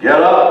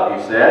 "Get up,"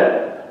 he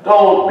said.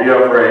 "Don't be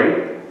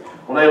afraid."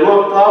 When they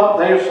looked up,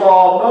 they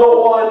saw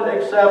no one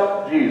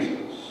except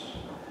Jesus.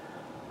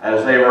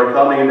 As they were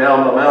coming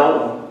down the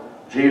mountain,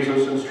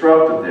 Jesus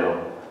instructed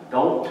them,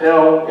 "Don't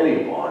tell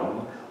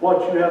anyone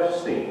what you have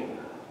seen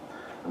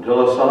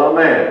until the Son of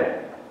Man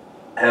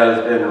has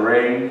been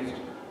raised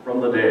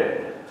from the dead."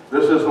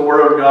 This is the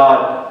word of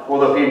God for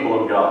the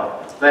people of God.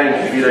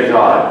 Thanks be to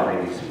God. You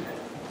may be seated.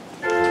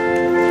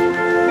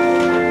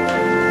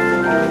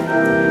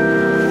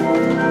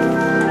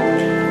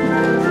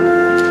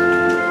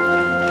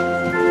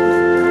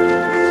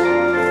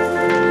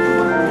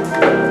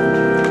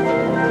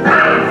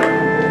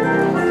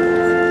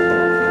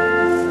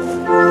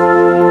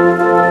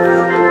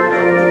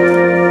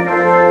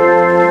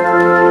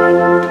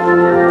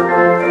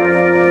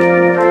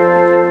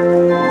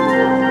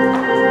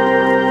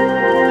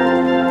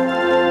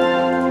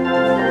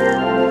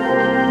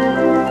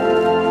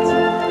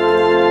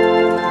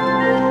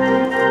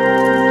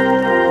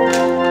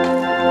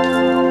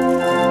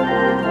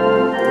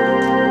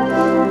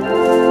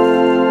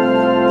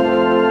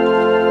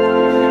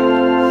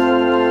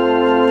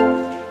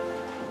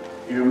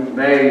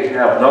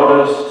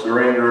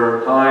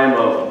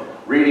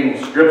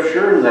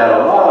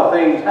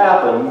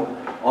 happen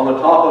on the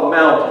top of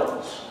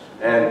mountains.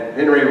 And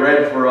Henry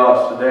read for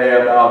us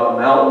today about a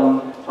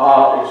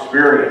mountaintop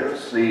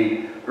experience.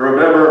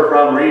 Remember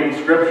from reading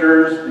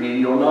scriptures,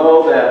 you'll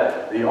know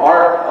that the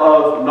Ark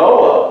of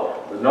Noah,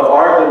 the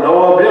Ark that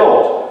Noah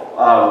built,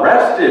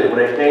 rested when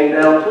it came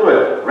down to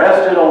it,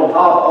 rested on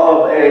top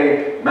of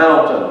a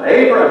mountain.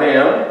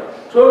 Abraham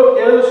took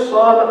his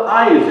son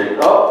Isaac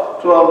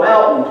up to a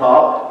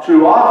mountaintop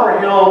to offer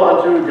him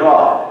unto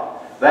God.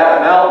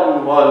 That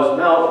mountain was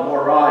Mount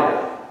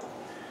Moriah.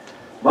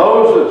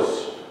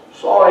 Moses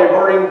saw a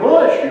burning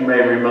bush, you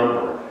may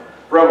remember,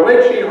 from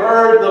which he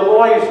heard the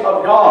voice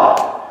of God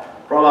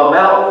from a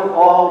mountain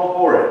called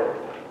Horeb.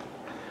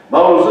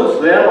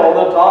 Moses then, on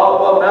the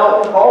top of a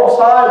mountain called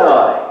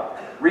Sinai,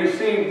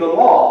 received the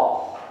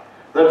law.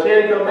 The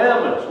 10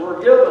 Commandments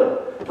were given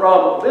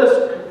from this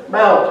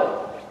mountain.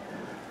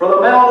 From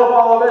the Mount of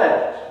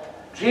Olivet,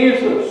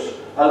 Jesus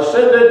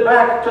ascended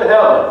back to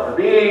heaven to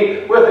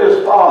be with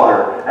his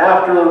Father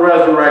after the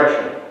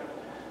resurrection.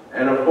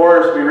 And of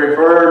course, we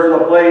refer to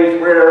the place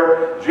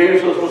where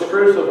Jesus was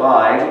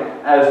crucified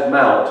as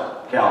Mount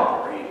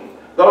Calvary.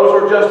 Those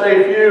are just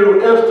a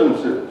few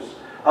instances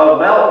of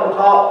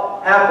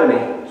mountaintop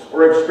happenings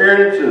or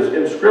experiences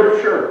in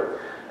Scripture.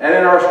 And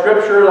in our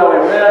Scripture that we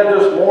read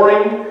this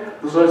morning,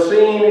 the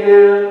scene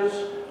is,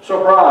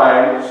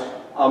 surprise,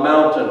 a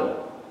mountain.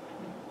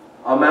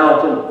 A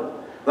mountain.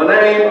 The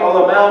name of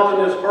the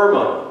mountain is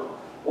Hermon,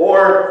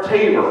 or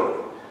Tabor.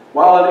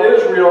 While in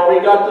Israel, we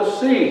got to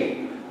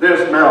see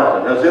this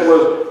mountain as it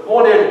was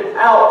pointed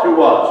out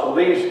to us, at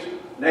least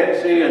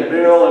Nancy and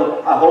Bill,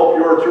 and I hope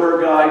your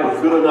tour guide was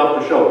good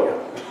enough to show you.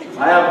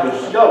 I have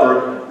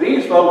discovered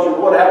these folks are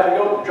going to have to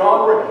go,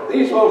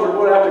 these folks are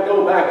going to have to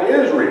go back to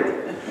Israel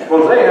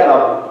because they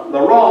had the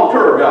wrong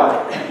tour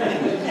guide.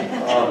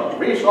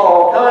 We saw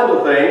all kinds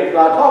of things, and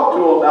I talked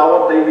to them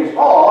about what we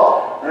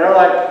saw, and they're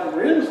like,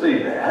 we didn't see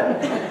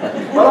that.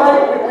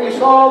 But we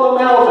saw the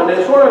mountain.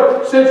 It sort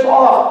of sits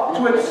off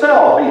to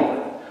itself even.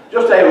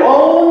 Just a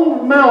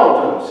lone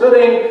mountain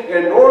sitting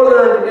in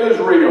northern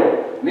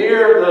Israel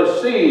near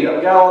the Sea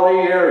of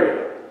Galilee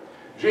area.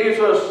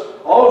 Jesus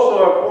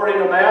also, according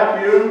to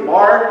Matthew,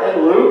 Mark,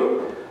 and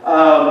Luke,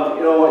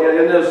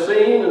 in this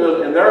scene,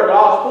 in their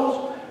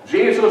Gospels,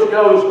 Jesus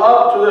goes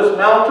up to this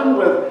mountain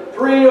with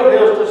 3 of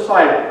his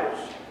disciples.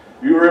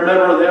 You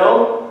remember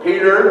them,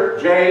 Peter,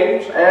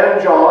 James, and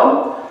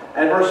John.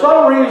 And for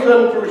some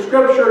reason, through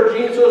Scripture,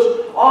 Jesus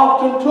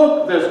often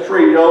took this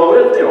trio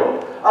with him,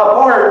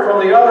 apart from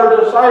the other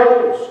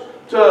disciples.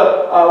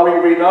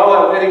 We know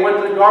that when he went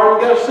to the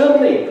Garden of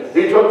Gethsemane,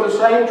 he took the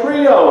same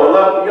trio and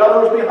left the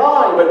others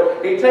behind.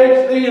 But he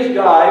takes these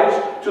guys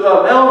to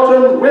the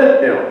mountain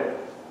with him.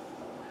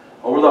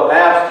 Over the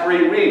past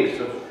 3 weeks,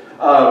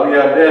 we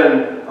have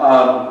been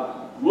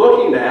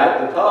looking at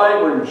the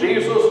time when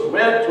Jesus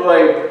went to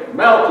a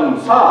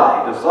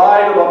mountainside, the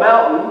side of a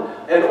mountain,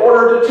 in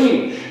order to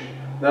teach.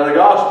 Now, the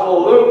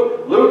Gospel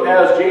of Luke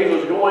has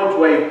Jesus going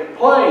to a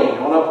plain,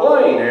 on a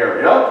plain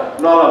area,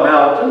 not a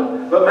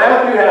mountain. But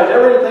Matthew has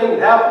everything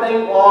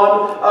happening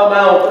on a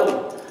mountain.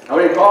 And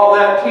we call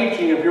that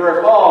teaching, if you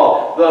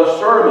recall, the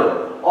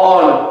Sermon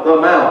on the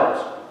Mount.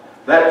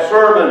 That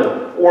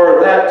sermon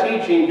or that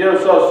teaching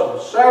gives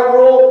us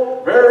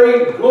several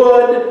very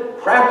good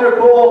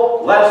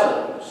practical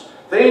lessons,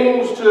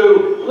 things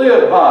to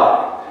live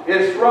by.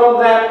 It's from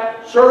that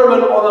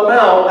Sermon on the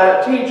Mount,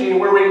 that teaching,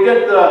 where we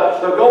get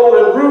the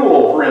golden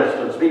rule, for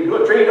instance. We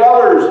treat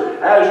others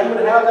as you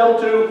would have them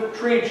to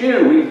treat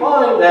you. We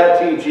find that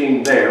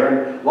teaching there,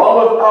 and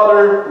along with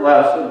other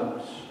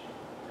lessons.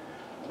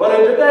 But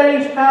in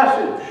today's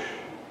passage,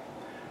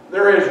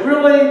 there is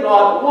really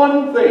not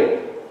one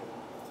thing,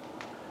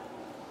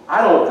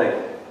 I don't think,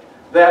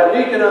 that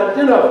we can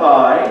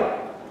identify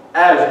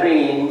as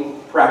being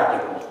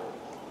practical.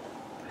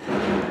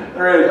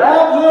 There is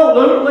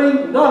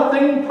absolutely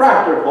nothing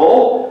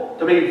practical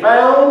to be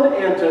found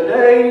in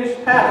today's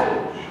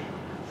passage.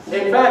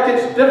 In fact,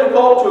 it's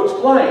difficult to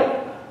explain.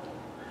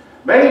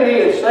 Maybe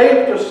it's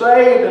safe to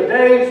say in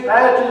today's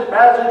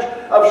passage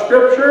of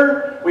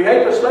Scripture, we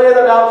hate to say it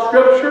about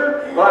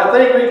Scripture, but I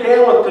think we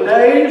can with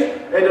today's.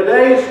 In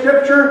today's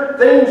Scripture,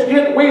 things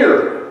get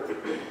weird.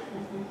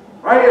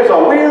 Right? It's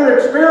a weird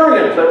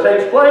experience that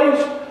takes place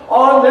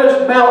on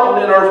this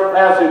mountain in our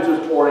passage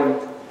this morning.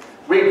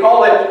 We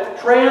call it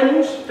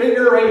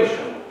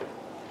transfiguration.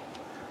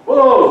 One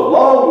of those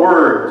long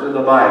words in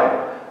the Bible.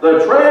 The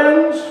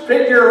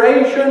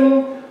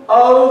transfiguration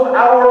of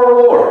our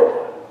Lord.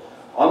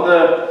 On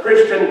the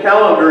Christian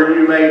calendar,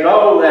 you may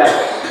know that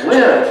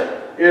Lent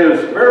is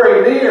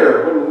very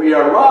near when we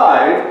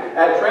arrive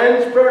at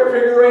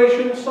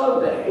Transfiguration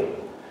Sunday.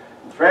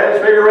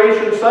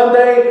 Transfiguration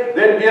Sunday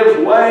then gives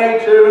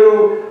way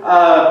to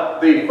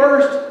the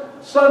first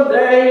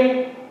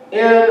Sunday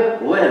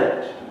in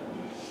Lent.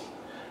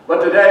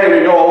 But today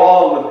we go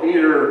along with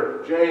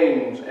Peter,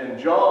 James, and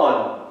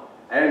John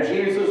and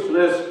Jesus to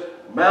this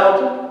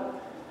mountain.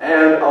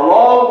 And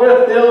along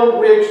with them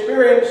we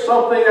experience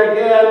something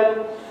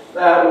again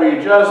that we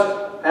just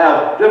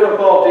have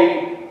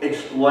difficulty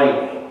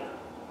explaining.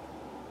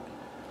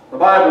 The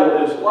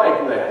Bible is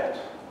like that.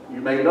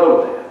 You may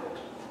know that.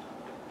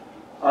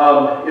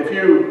 If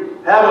you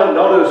haven't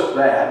noticed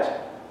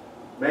that,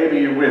 maybe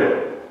you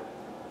will.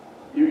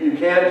 You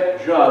can't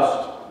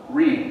just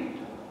read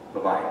the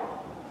Bible.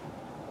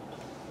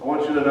 I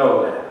want you to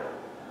know that.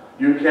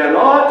 You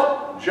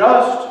cannot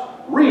just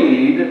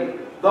read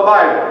the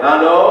Bible.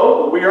 Now,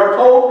 no, we are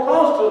told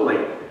constantly,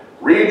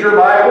 read your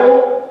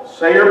Bible,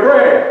 say your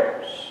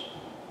prayers.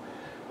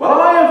 But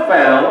I have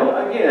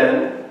found,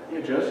 again,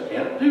 you just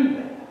can't do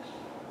that.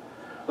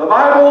 The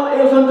Bible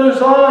isn't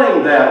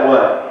designed that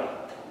way.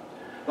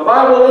 The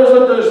Bible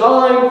isn't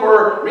designed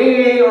for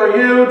me or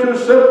you to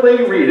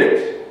simply read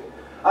it.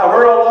 I've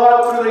heard a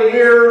lot through the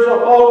years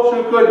of folks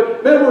who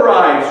could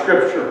memorize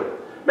Scripture,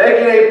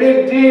 making a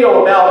big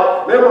deal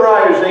about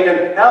memorizing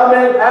and how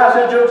many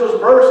passages and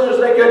verses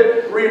they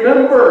could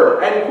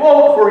remember and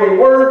quote for you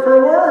word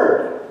for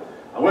word.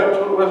 I went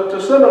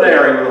to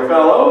seminary with a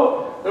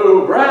fellow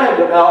who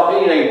bragged about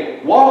being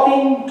a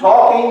walking,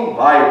 talking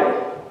Bible.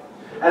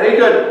 And he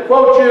could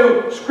quote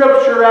you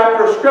scripture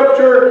after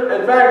scripture.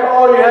 In fact,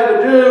 all you had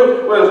to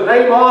do was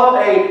name off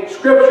a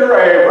scripture,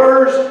 a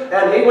verse,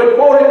 and he would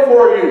quote it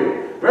for you.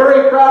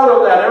 Very proud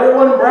of that.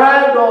 Everyone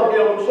bragged on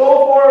him and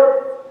so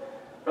forth.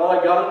 Well,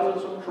 I got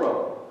into some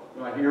trouble.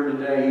 I hear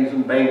today he's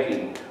in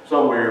banking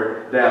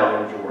somewhere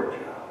down in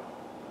Georgia.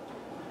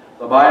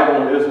 The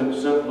Bible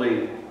isn't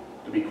simply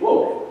to be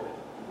quoted.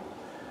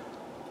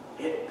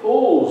 It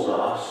pulls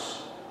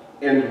us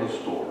into the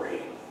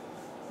story.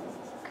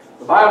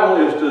 The Bible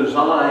is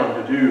designed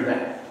to do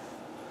that.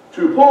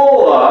 To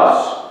pull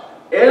us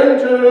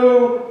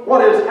into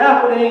what is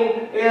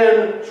happening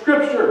in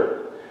Scripture.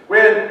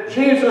 When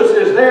Jesus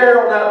is there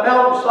on that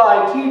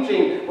mountainside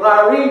teaching, when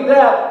I read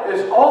that,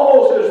 it's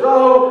almost as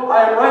though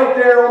I am right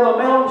there on the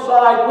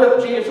mountainside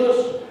with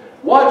Jesus,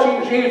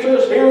 watching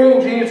Jesus,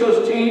 hearing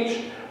Jesus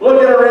teach,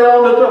 looking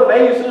around at the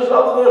faces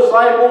of the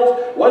disciples,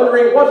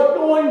 wondering what's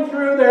going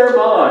through their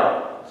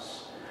minds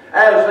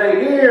as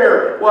they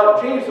hear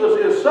what Jesus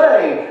is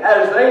saying,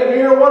 as they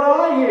hear what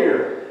I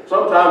hear.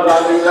 Sometimes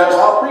I do that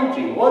while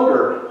preaching,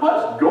 wonder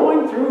what's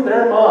going through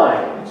their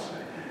minds.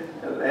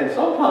 And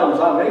sometimes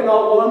I may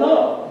not want to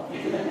know.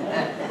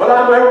 But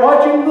I'm there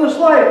watching the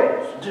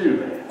disciples do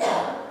that.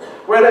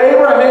 When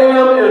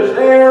Abraham is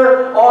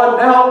there on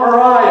Mount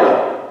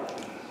Moriah,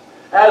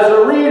 as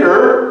a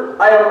reader,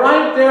 I am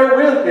right there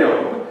with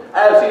him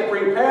as he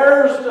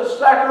prepares to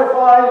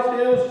sacrifice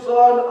his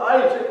son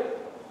Isaac.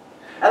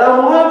 And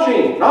I'm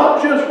watching,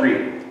 not just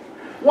reading,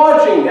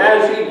 watching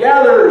as he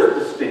gathers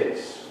the sticks.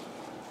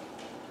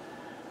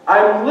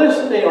 I'm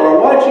listening or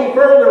watching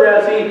further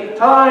as he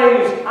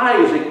ties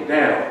Isaac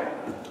down.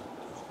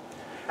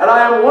 And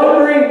I am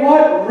wondering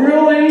what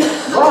really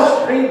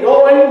must be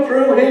going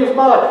through his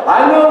mind.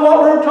 I know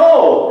what we're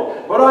told,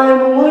 but I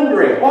am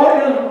wondering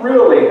what is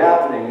really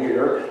happening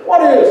here.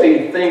 What is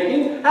he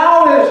thinking?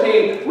 How is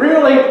he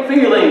really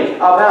feeling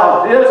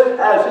about this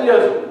as he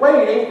is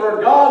waiting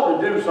for God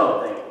to do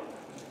something?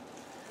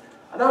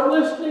 And I'm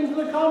listening to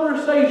the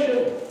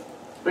conversation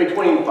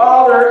between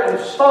father and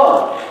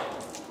son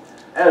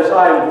as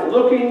I'm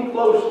looking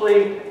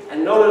closely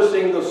and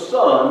noticing the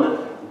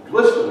sun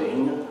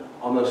glistening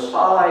on the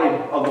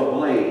side of the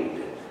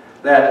blade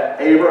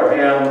that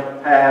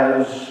Abraham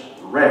has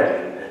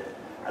readied.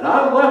 And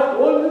I'm left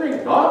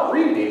wondering, not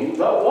reading,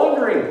 but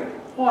wondering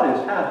what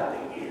is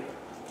happening here.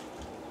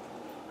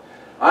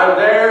 I'm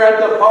there at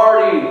the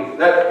party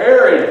that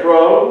Herod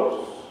throws.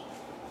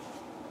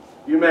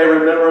 You may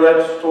remember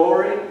that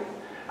story.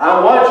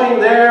 I'm watching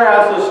there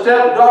as the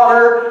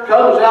stepdaughter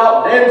comes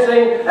out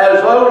dancing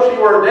as though she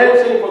were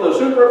dancing for the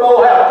Super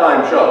Bowl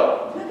halftime show.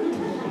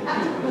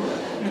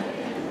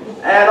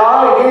 And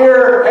I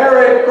hear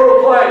Herod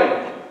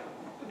proclaim,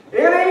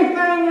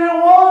 anything you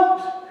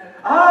want,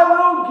 I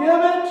will give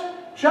it.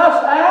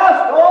 Just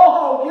ask, oh,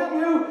 I'll give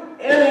you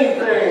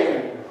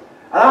anything.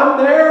 And I'm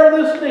there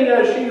listening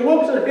as she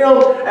looks at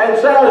him and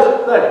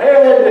says, the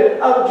head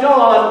of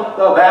John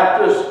the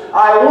Baptist.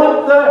 I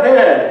want the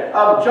head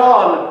of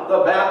John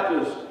the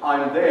Baptist.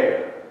 I'm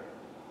there.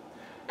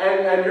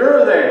 And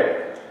you're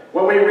there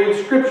when we read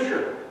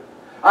Scripture.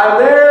 I'm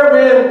there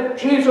when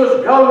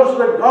Jesus goes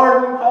to the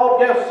garden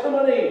called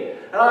Gethsemane.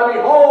 And I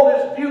behold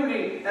its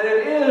beauty. And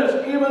it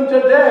is, even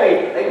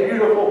today, a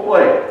beautiful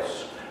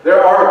place.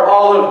 There are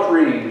olive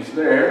trees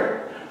there.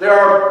 There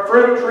are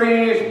fruit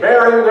trees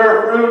bearing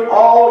their fruit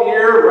all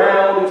year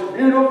round. It's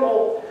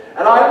beautiful.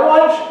 And I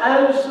watch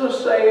as the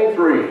same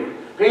three,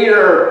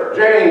 Peter,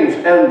 James,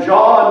 and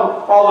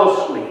John, fall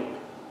asleep.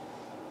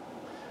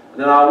 And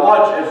then I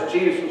watch as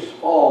Jesus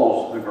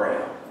falls to the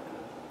ground,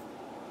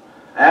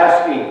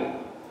 asking,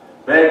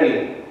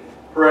 begging,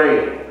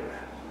 praying,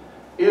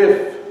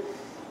 if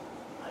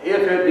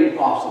it be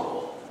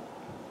possible,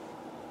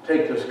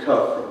 take this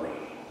cup from me.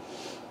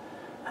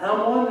 And I'm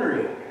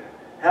wondering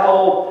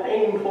how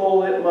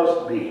painful it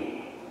must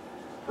be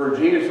for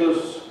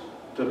Jesus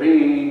to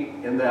be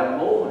in that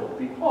moment,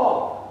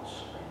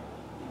 because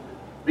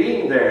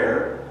being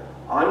there,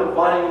 I'm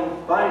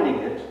finding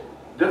it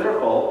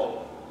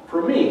difficult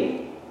for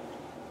me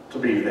to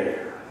be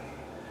there.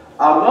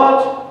 I'm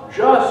not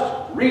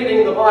just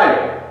reading the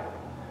Bible.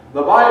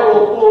 The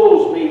Bible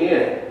pulls me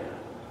in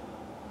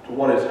to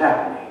what is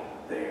happening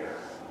there.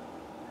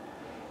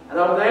 And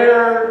I'm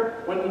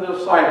there when the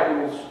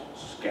disciples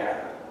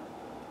scatter.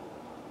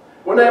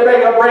 When they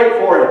make a break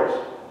for it.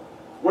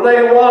 When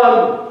they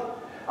run.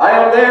 I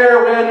am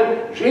there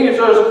when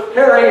Jesus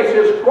carries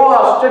his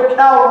cross to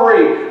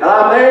Calvary. And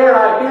I'm there and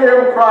I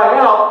hear him cry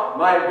out,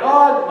 my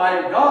God,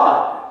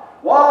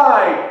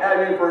 why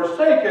have you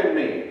forsaken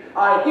me?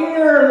 I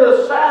hear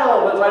the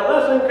sound as I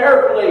listen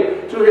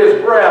carefully to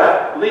his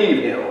breath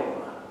leave him.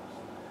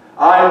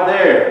 I'm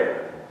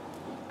there,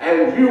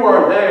 and you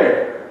are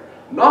there,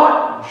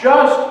 not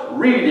just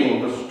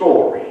reading the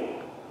story,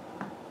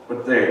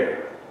 but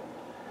there.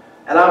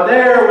 And I'm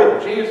there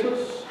with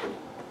Jesus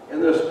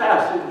in this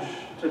passage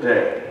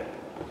today.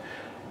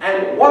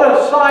 And what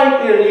a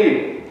sight it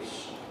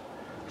is.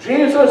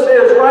 Jesus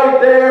is right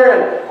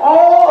there, and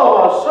all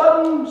of a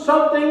sudden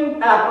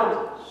something happens.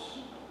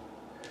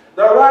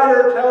 The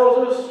writer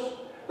tells us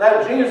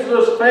that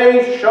Jesus'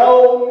 face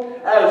shone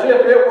as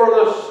if it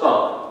were the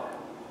sun.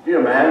 Do you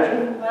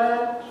imagine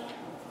that?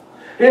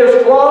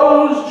 His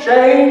clothes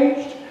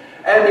changed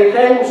and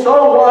became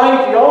so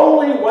white, the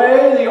only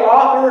way the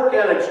author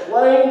can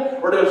explain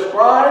or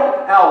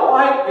describe how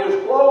white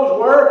his clothes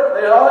were,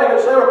 all they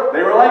could say were,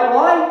 they were like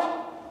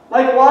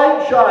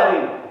light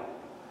shining.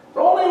 The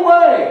only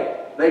way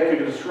they could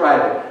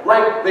describe it.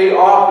 Like the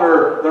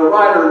author, the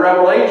writer of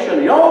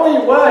Revelation, the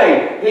only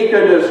way he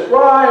could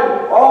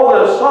describe all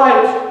the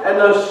sights and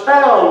the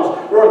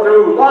sounds were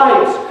through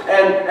lights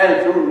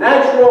and through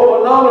natural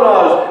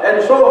phenomena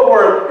and so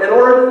forth in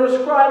order to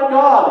describe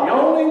God. The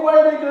only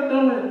way they could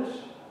do it.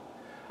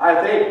 I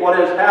think what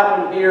has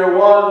happened here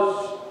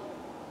was,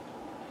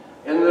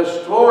 in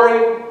this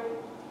story,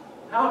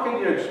 how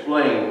can you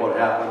explain what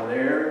happened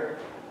there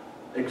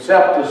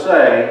except to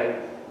say,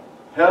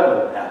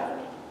 heaven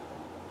happened.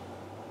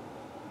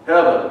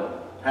 Heaven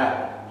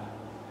happened.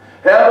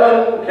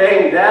 Heaven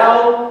came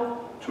down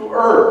to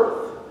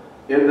earth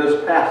in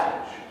this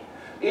passage.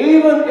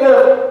 Even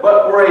if,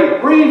 but for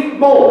a brief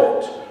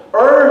moment,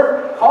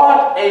 earth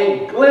caught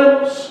a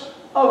glimpse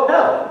of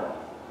heaven.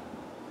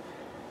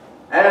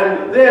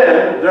 And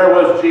then there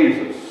was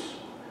Jesus,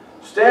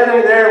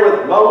 standing there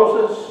with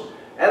Moses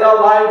and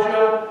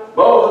Elijah.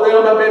 Both of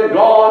them have been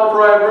gone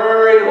for a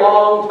very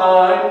long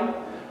time.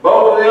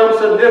 Both of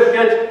them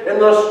significant in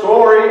the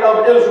story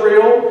of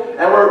Israel.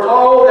 And we're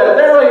told that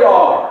there they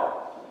are,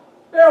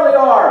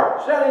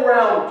 sitting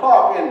around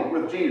talking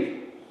with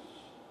Jesus.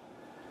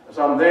 As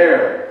I'm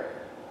there,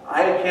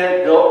 I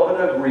can't help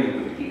but agree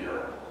with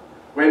Peter.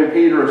 When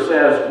Peter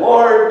says,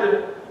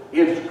 Lord,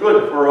 it's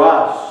good for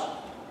us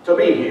to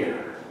be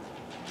here.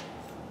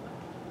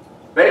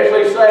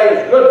 Basically saying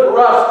it's good for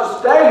us to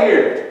stay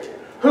here.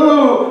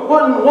 Who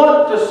wouldn't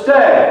want to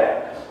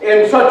stay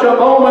in such a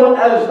moment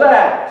as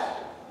that?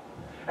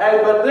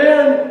 But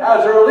then,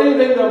 as they're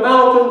leaving the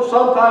mountain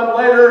sometime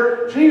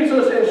later,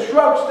 Jesus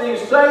instructs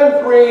these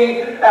same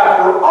three,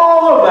 after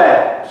all of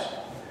that,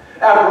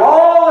 after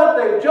all that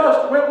they've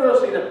just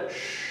witnessed, he said,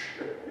 shh,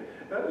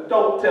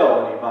 don't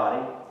tell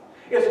anybody.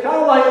 It's kind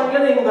of like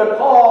getting the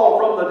call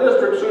from the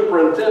district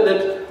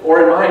superintendent,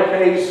 or in my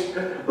case,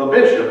 the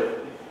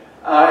bishop.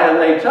 And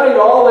they tell you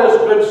all this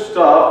good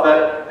stuff,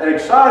 and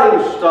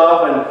exciting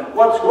stuff, and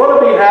what's going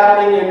to be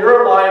happening in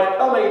your life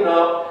coming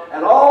up,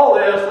 and all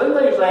this. Then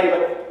they say,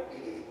 but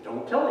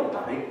don't tell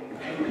anybody.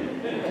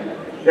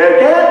 You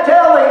can't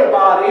tell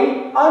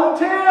anybody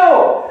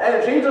until.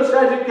 And Jesus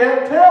says you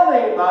can't tell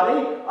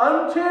anybody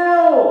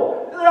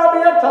until. There'll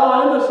be a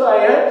time to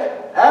say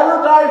it,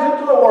 advertise it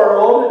to the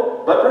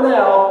world, but for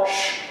now,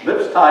 shh,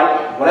 lips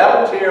tight. What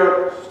happens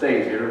here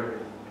stays here.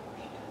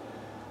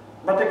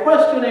 But the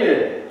question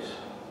is,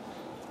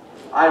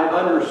 I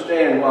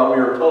understand why we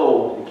are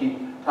told to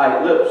keep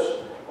tight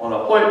lips on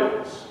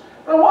appointments.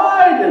 But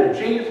why did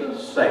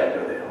Jesus say to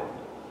them,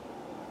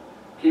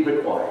 keep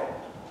it quiet.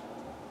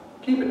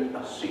 Keep it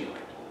a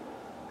secret.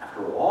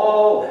 After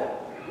all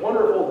that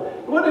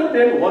wonderful, wouldn't it have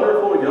been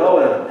wonderful to go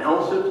and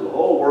announce it to the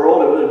whole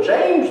world? It would have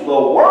changed the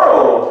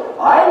world,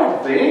 I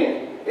would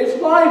think.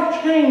 It's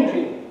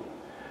life-changing.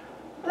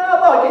 Now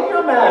look, can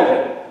you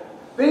imagine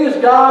these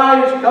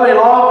guys coming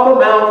off the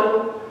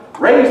mountain,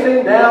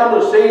 racing down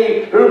to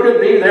see who could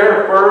be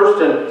there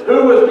first and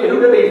who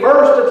could be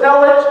first to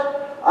tell it?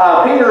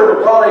 Peter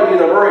would probably be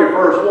the very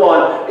first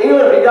one. Even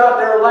if he got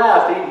there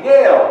last, he'd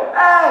yell,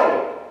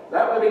 hey!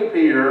 That would be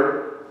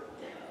Peter.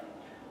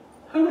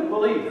 Who would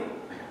believe him?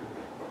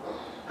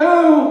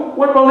 Who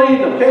would believe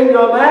him? Can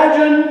you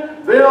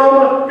imagine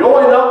them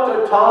going up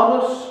to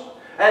Thomas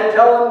and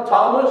telling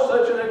Thomas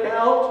such an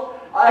account?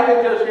 I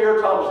could just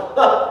hear Thomas,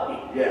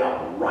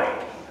 yeah,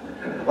 right.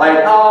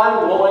 Like,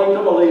 I'm going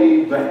to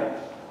believe that.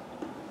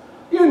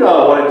 You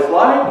know what it's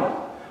like.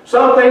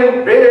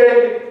 Something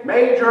big,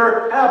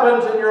 major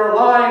happens in your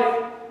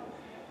life,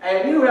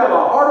 and you have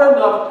a hard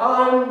enough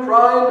time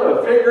trying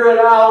to figure it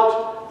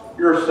out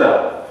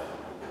yourself.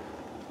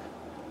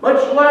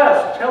 Much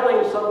less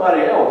telling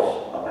somebody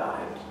else about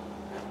it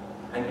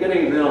and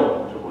getting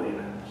them to believe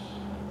it.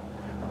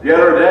 The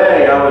other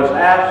day, I was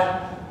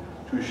asked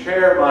to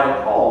share my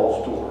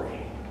call story.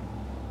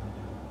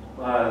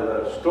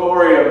 The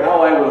story of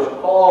how I was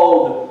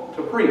called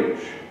to preach.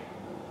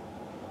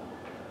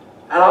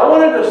 And I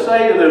wanted to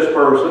say to this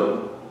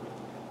person,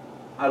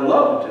 I'd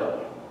love to tell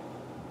you,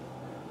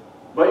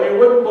 but you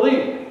wouldn't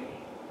believe me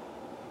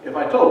if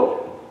I told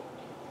you.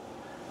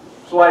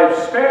 So I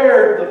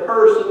spared the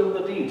person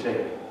the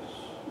details.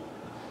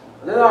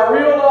 And then I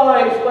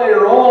realized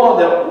later on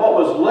that what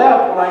was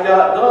left when I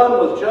got done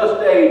was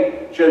just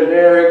a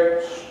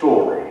generic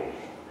story.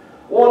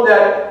 One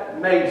that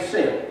made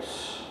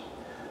sense,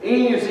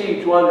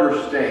 easy to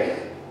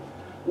understand,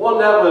 one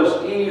that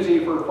was easy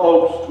for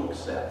folks to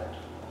accept.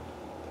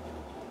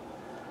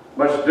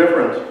 Much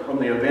different from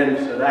the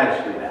events that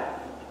actually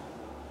happened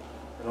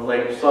in the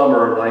late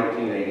summer of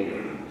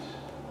 1988.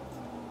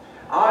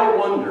 I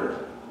wonder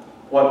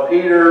what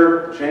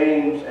Peter,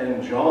 James,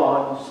 and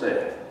John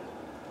said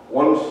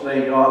once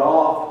they got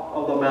off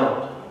of the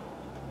mountain.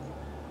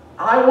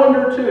 I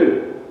wonder,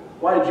 too,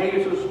 why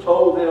Jesus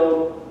told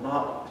them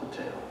not to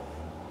tell.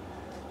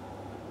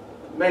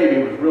 Maybe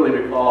it was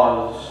really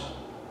because,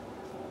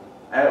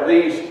 at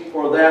least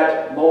for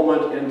that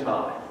moment in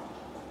time,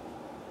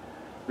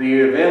 the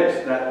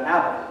events that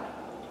happened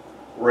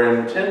were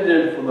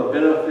intended for the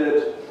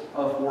benefit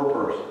of 4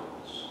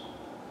 persons: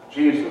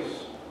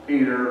 Jesus,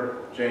 Peter,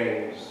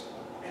 James,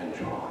 and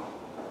John.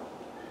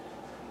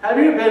 Have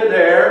you been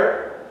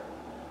there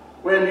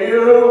when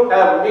you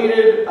have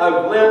needed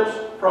a glimpse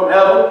from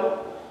heaven?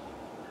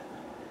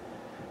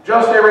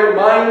 Just a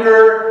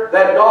reminder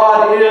that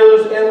God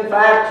is, in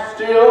fact,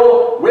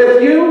 still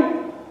with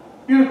you?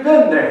 You've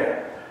been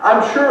there,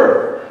 I'm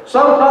sure.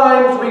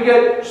 Sometimes we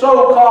get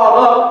so caught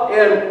up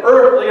in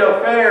earthly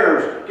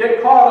affairs,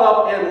 get caught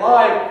up in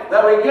life,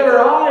 that we get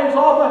our eyes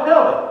off of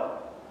heaven.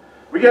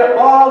 We get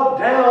bogged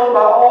down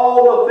by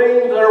all the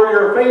things that we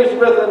are faced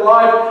with in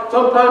life.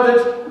 Sometimes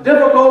it's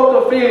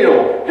difficult to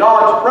feel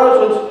God's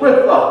presence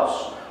with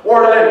us,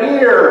 or to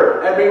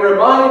hear and be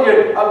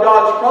reminded of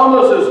God's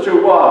promises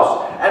to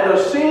us, and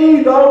to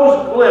see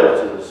those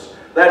glimpses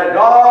that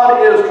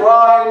God is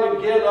trying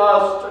to get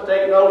us to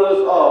take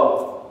notice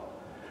of.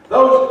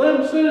 Those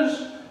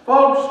glimpses,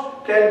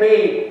 folks, can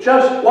be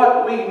just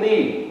what we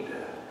need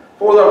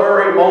for the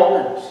very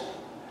moment.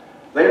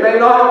 They may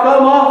not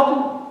come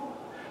often,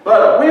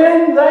 but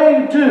when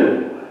they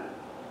do,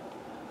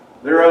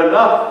 they're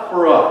enough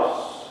for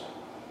us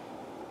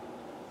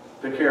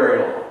to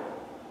carry on.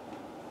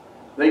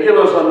 They give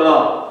us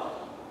enough.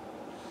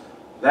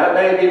 That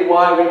may be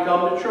why we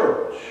come to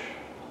church.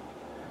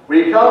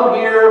 We come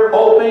here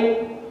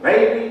hoping,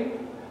 maybe,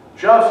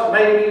 just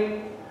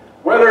maybe,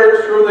 whether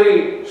it's through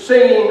the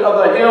singing of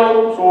the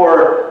hymns,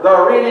 or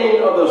the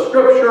reading of the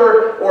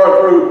Scripture,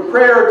 or through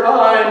prayer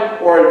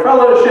time, or in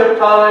fellowship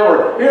time,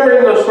 or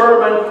hearing the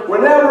sermon,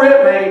 whenever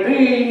it may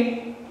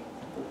be,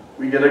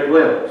 we get a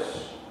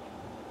glimpse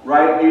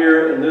right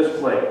here in this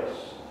place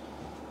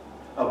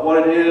of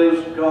what it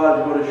is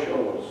God's going to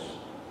show us.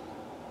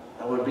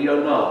 That would be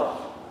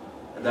enough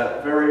in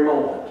that very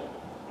moment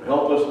to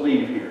help us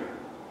leave here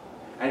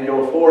and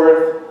go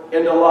forth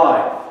into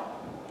life,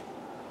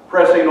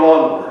 pressing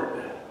onward,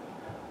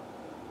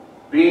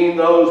 being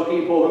those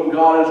people whom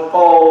God has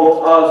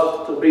called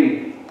us to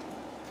be.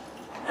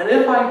 And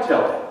if I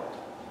tell it,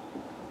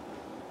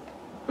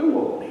 who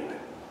will believe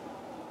it?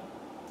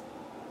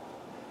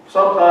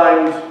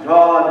 Sometimes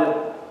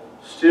God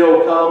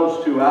still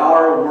comes to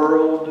our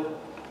world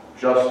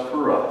just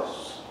for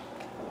us,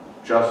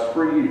 just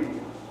for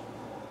you,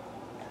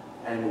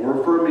 and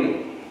we're for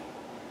me,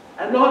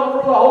 and not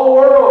for the whole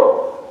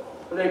world,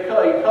 but He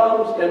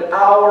comes in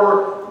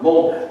our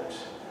moment.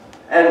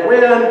 And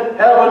when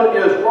heaven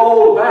is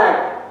rolled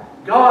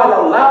back,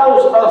 God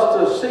allows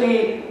us to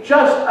see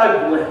just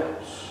a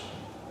glimpse.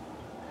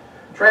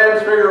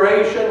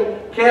 Transfiguration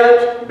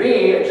can't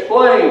be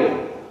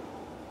explained.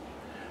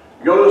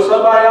 You go to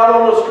somebody out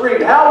on the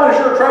street, how was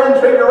your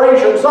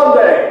transfiguration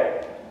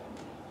Sunday?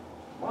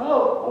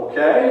 Well,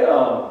 okay,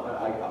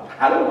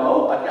 I don't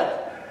know, I guess.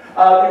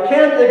 You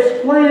can't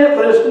explain it,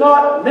 but it's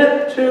not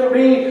meant to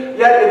be,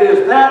 yet it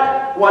is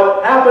that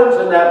what happens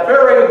in that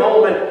very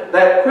moment,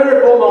 that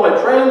critical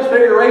moment.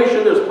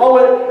 Transfiguration, this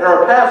moment in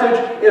our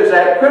passage, is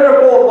that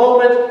critical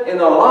moment in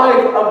the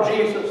life of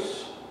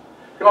Jesus.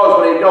 Because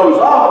when He goes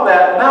off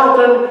that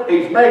mountain,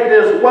 He's making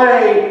His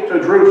way to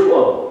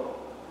Jerusalem.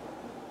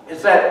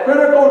 It's that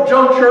critical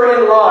juncture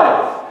in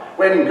life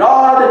when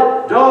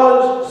God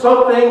does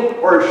something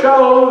or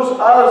shows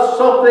us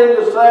something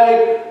to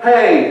say,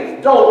 hey,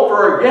 don't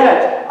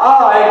forget,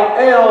 I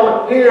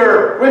am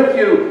here with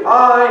you.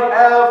 I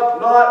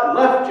have not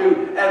left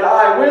you, and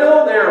I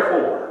will,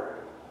 therefore,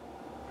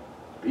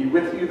 be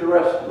with you the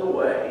rest of the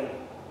way.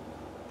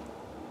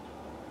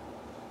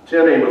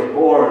 Timmy was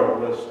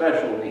born with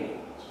special needs.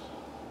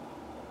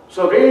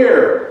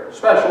 Severe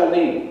special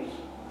needs.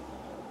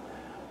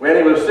 When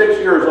he was 6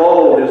 years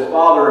old, his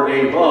father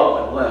gave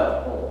up and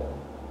left home,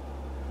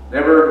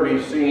 never to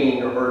be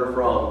seen or heard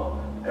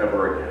from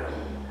ever again,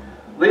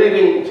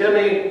 leaving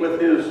Timmy with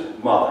his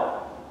mother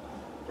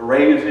to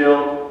raise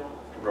him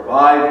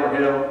provide for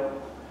him.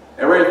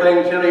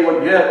 Everything Timmy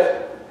would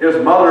get,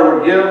 his mother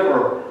would give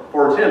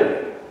for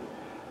Timmy.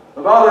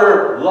 The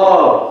mother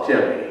loved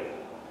Timmy,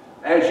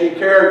 and she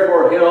cared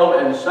for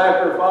him and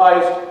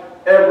sacrificed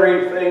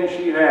everything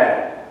she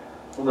had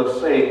for the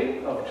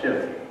sake of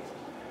Timmy.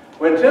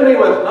 When Timmy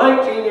was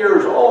 19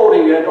 years old,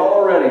 he had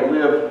already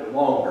lived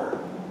longer,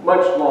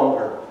 much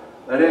longer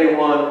than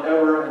anyone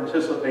ever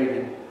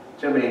anticipated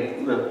Timmy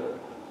living.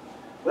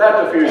 But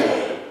at the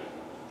funeral,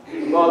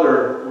 his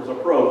mother was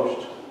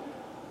approached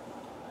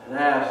and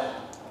asked,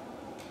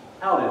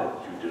 "How did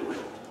you do it?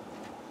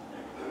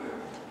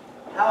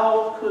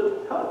 How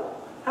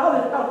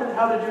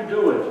did you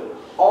do it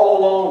all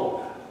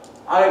alone?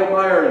 I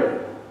admire you.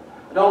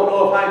 I don't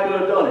know if I could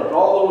have done it."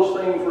 All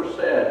those things were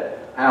said.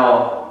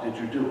 How did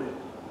you do it?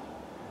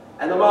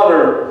 And the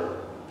mother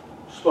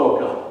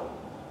spoke up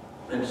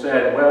and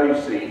said, "Well, you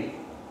see,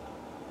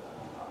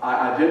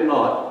 I did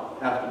not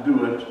have to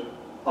do it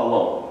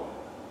alone.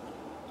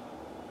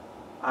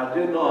 I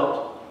did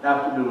not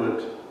have to do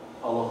it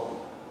alone."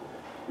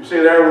 You see,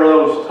 there were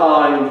those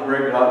times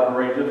where it got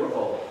very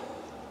difficult.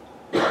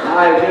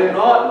 I did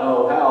not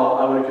know how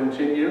I would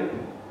continue.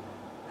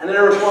 And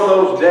there was one of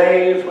those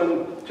days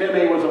when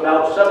Timmy was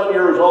about 7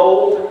 years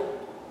old,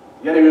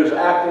 yet he was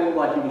acting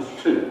like he was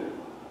 2.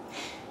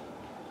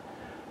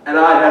 And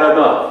I had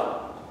enough.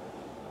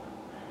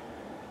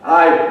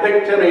 I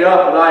picked Timmy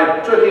up and I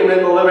took him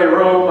in the living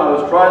room. I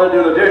was trying to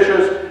do the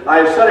dishes.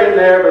 I set him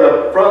there by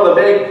the front of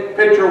the big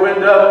picture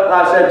window, and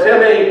I said,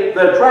 "Timmy,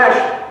 the trash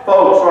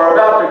folks are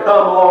about to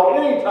come along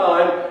any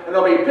time, and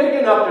they'll be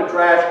picking up the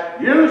trash.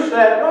 You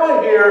sit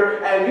right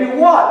here and you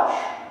watch.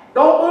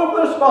 Don't move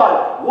the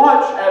spot.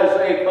 Watch as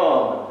they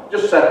come.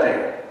 Just sit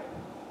there."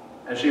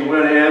 And she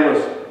went in,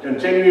 was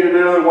continuing to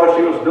do what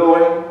she was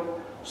doing,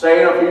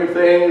 saying a few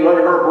things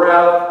under her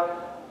breath,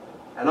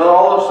 and then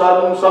all of a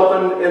sudden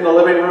something in the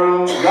living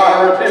room got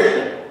her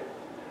attention.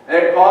 And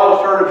it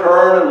caused her to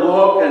turn and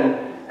look,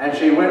 and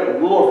she went a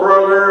little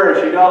further,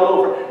 and she got a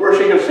little further, where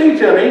she could see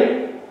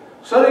Timmy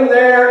sitting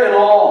there in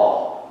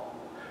awe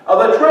of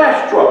the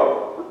trash truck.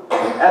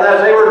 And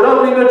as they were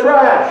dumping the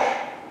trash,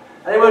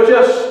 and he was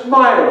just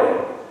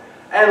smiling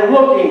and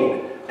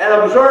looking and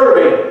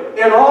observing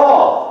in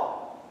awe.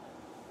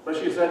 But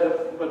she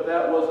said, but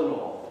that wasn't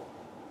all.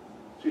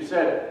 She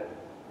said,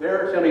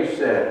 there Timmy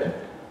sat,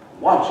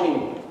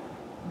 watching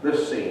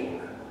this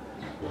scene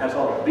as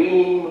a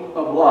beam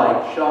of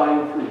light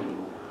shine through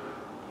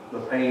the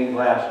pane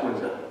glass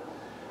window,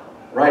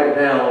 right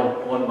down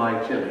on my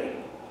Timmy,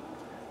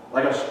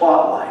 like a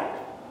spotlight.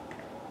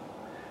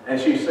 And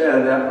she said,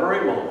 in that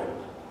very moment,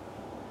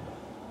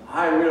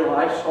 I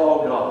realized I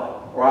saw God,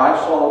 or I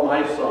saw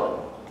my son.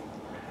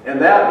 In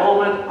that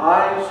moment,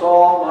 I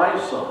saw my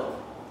son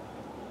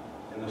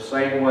in the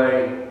same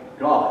way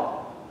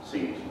God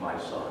sees my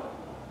son.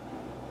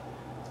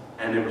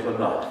 And it was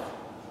enough.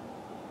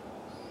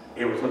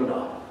 It was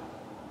enough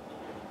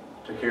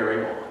to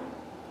carry on.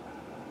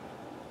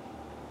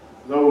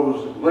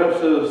 Those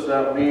glimpses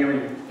that we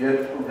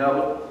get from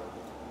heaven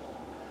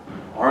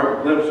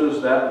aren't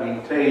glimpses that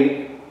we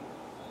take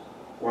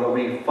or that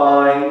we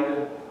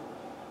find.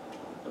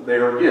 They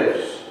are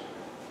gifts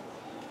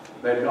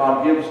that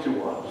God gives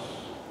to us.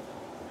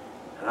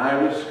 And I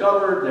have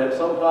discovered that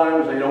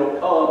sometimes they don't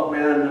come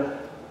when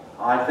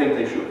I think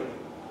they should,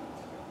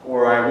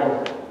 or I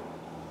want them.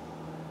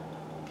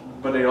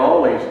 But they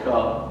always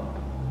come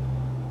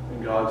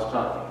in God's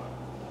time.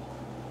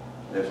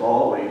 It's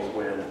always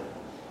when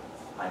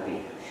I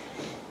need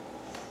it.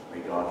 May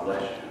God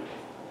bless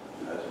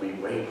you as we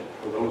wait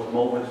for those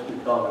moments to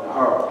come in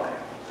our life,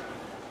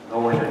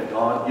 knowing that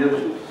God gives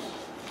us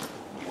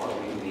what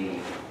we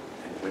need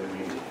and when we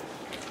need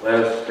it. Let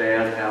us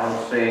stand now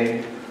and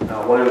sing.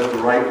 Now, what is the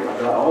right?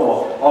 I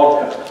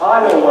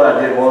know what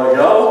I did a while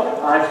ago.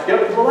 I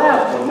skipped to the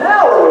last one.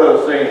 Now we're going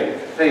to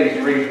sing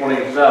page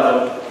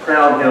 327,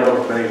 Crown Him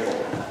with Faithful.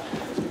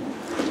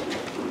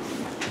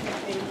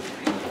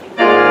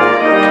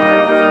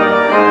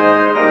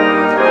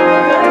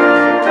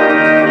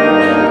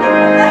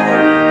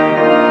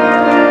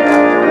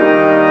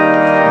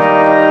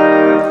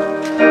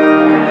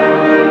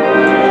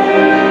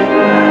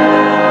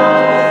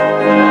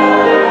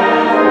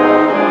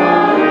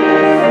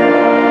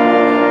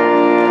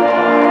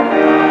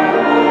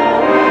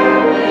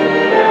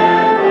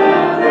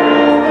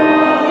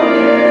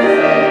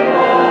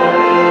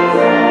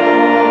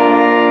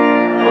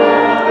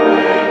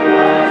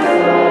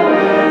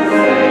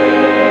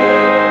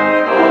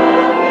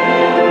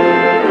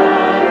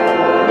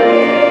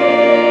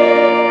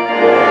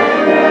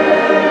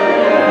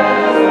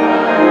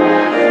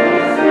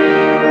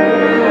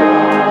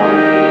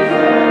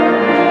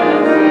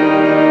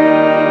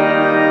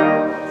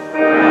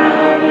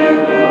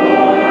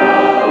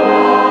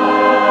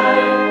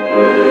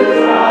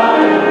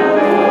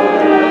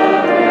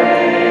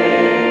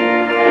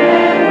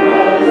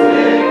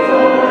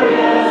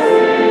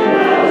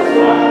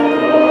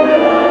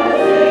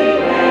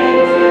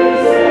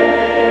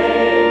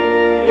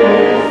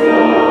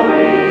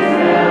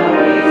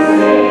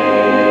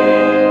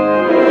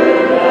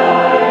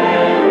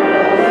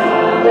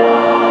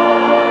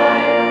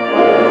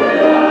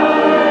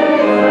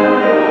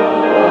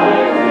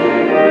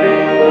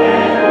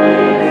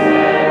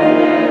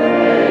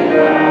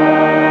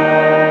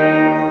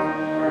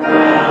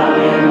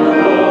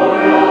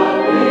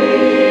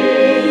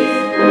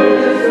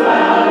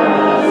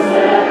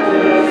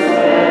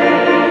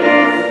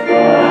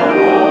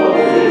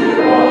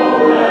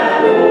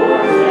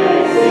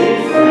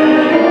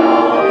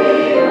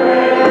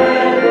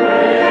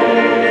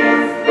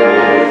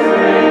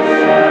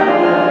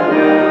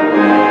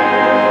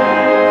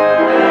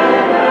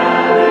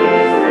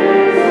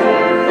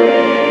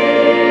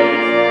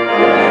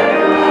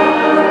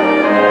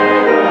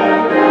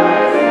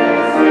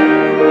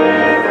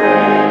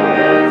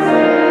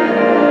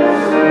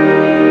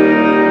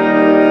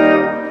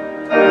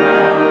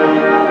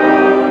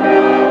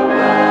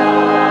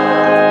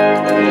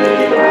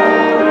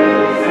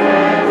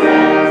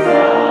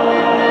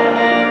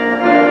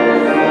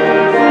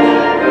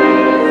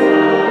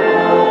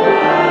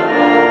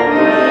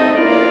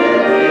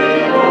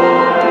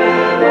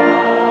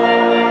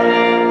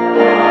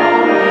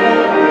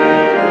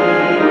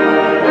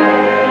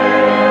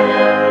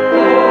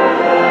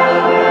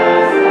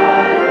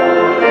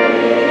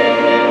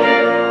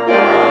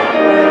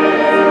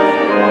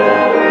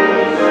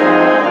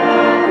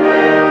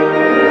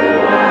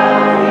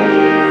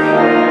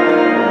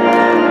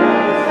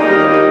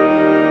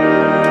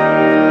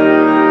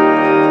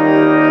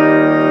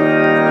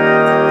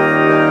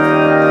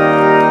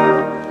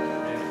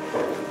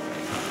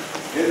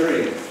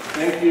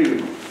 thank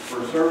you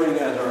for serving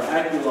as our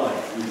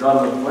acolyte. You've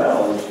done it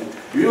well.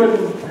 You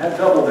even had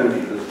double duty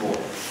this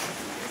morning.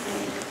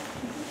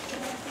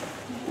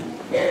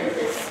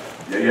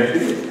 Yeah, yes, you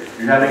did.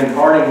 You have any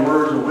parting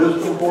words of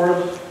wisdom for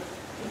us?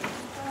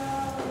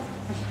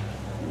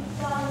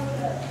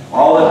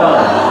 All the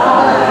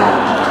time.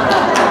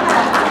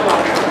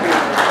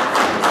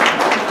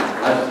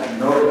 That's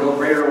no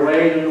greater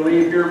way to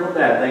leave here from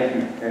that. Thank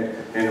you,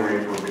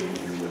 Henry, for being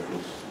here with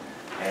us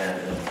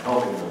and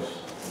helping us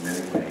in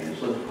many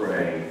ways. Let's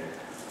pray.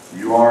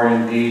 You are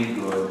indeed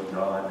good,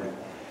 God,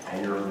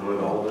 and you're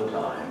good all the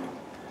time.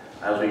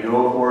 As we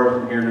go forth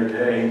from here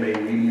today, may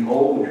we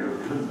behold your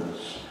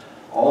goodness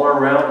all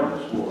around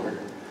us, Lord,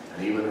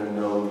 and even in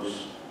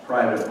those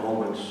private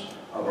moments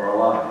of our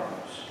lives.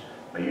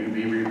 May you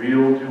be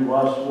revealed to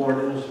us,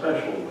 Lord, in a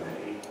special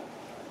way,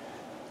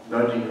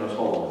 nudging us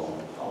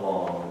along,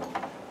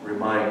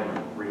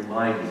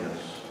 reminding us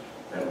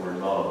that we're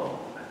not alone.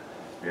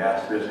 We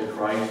ask this in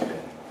Christ's name.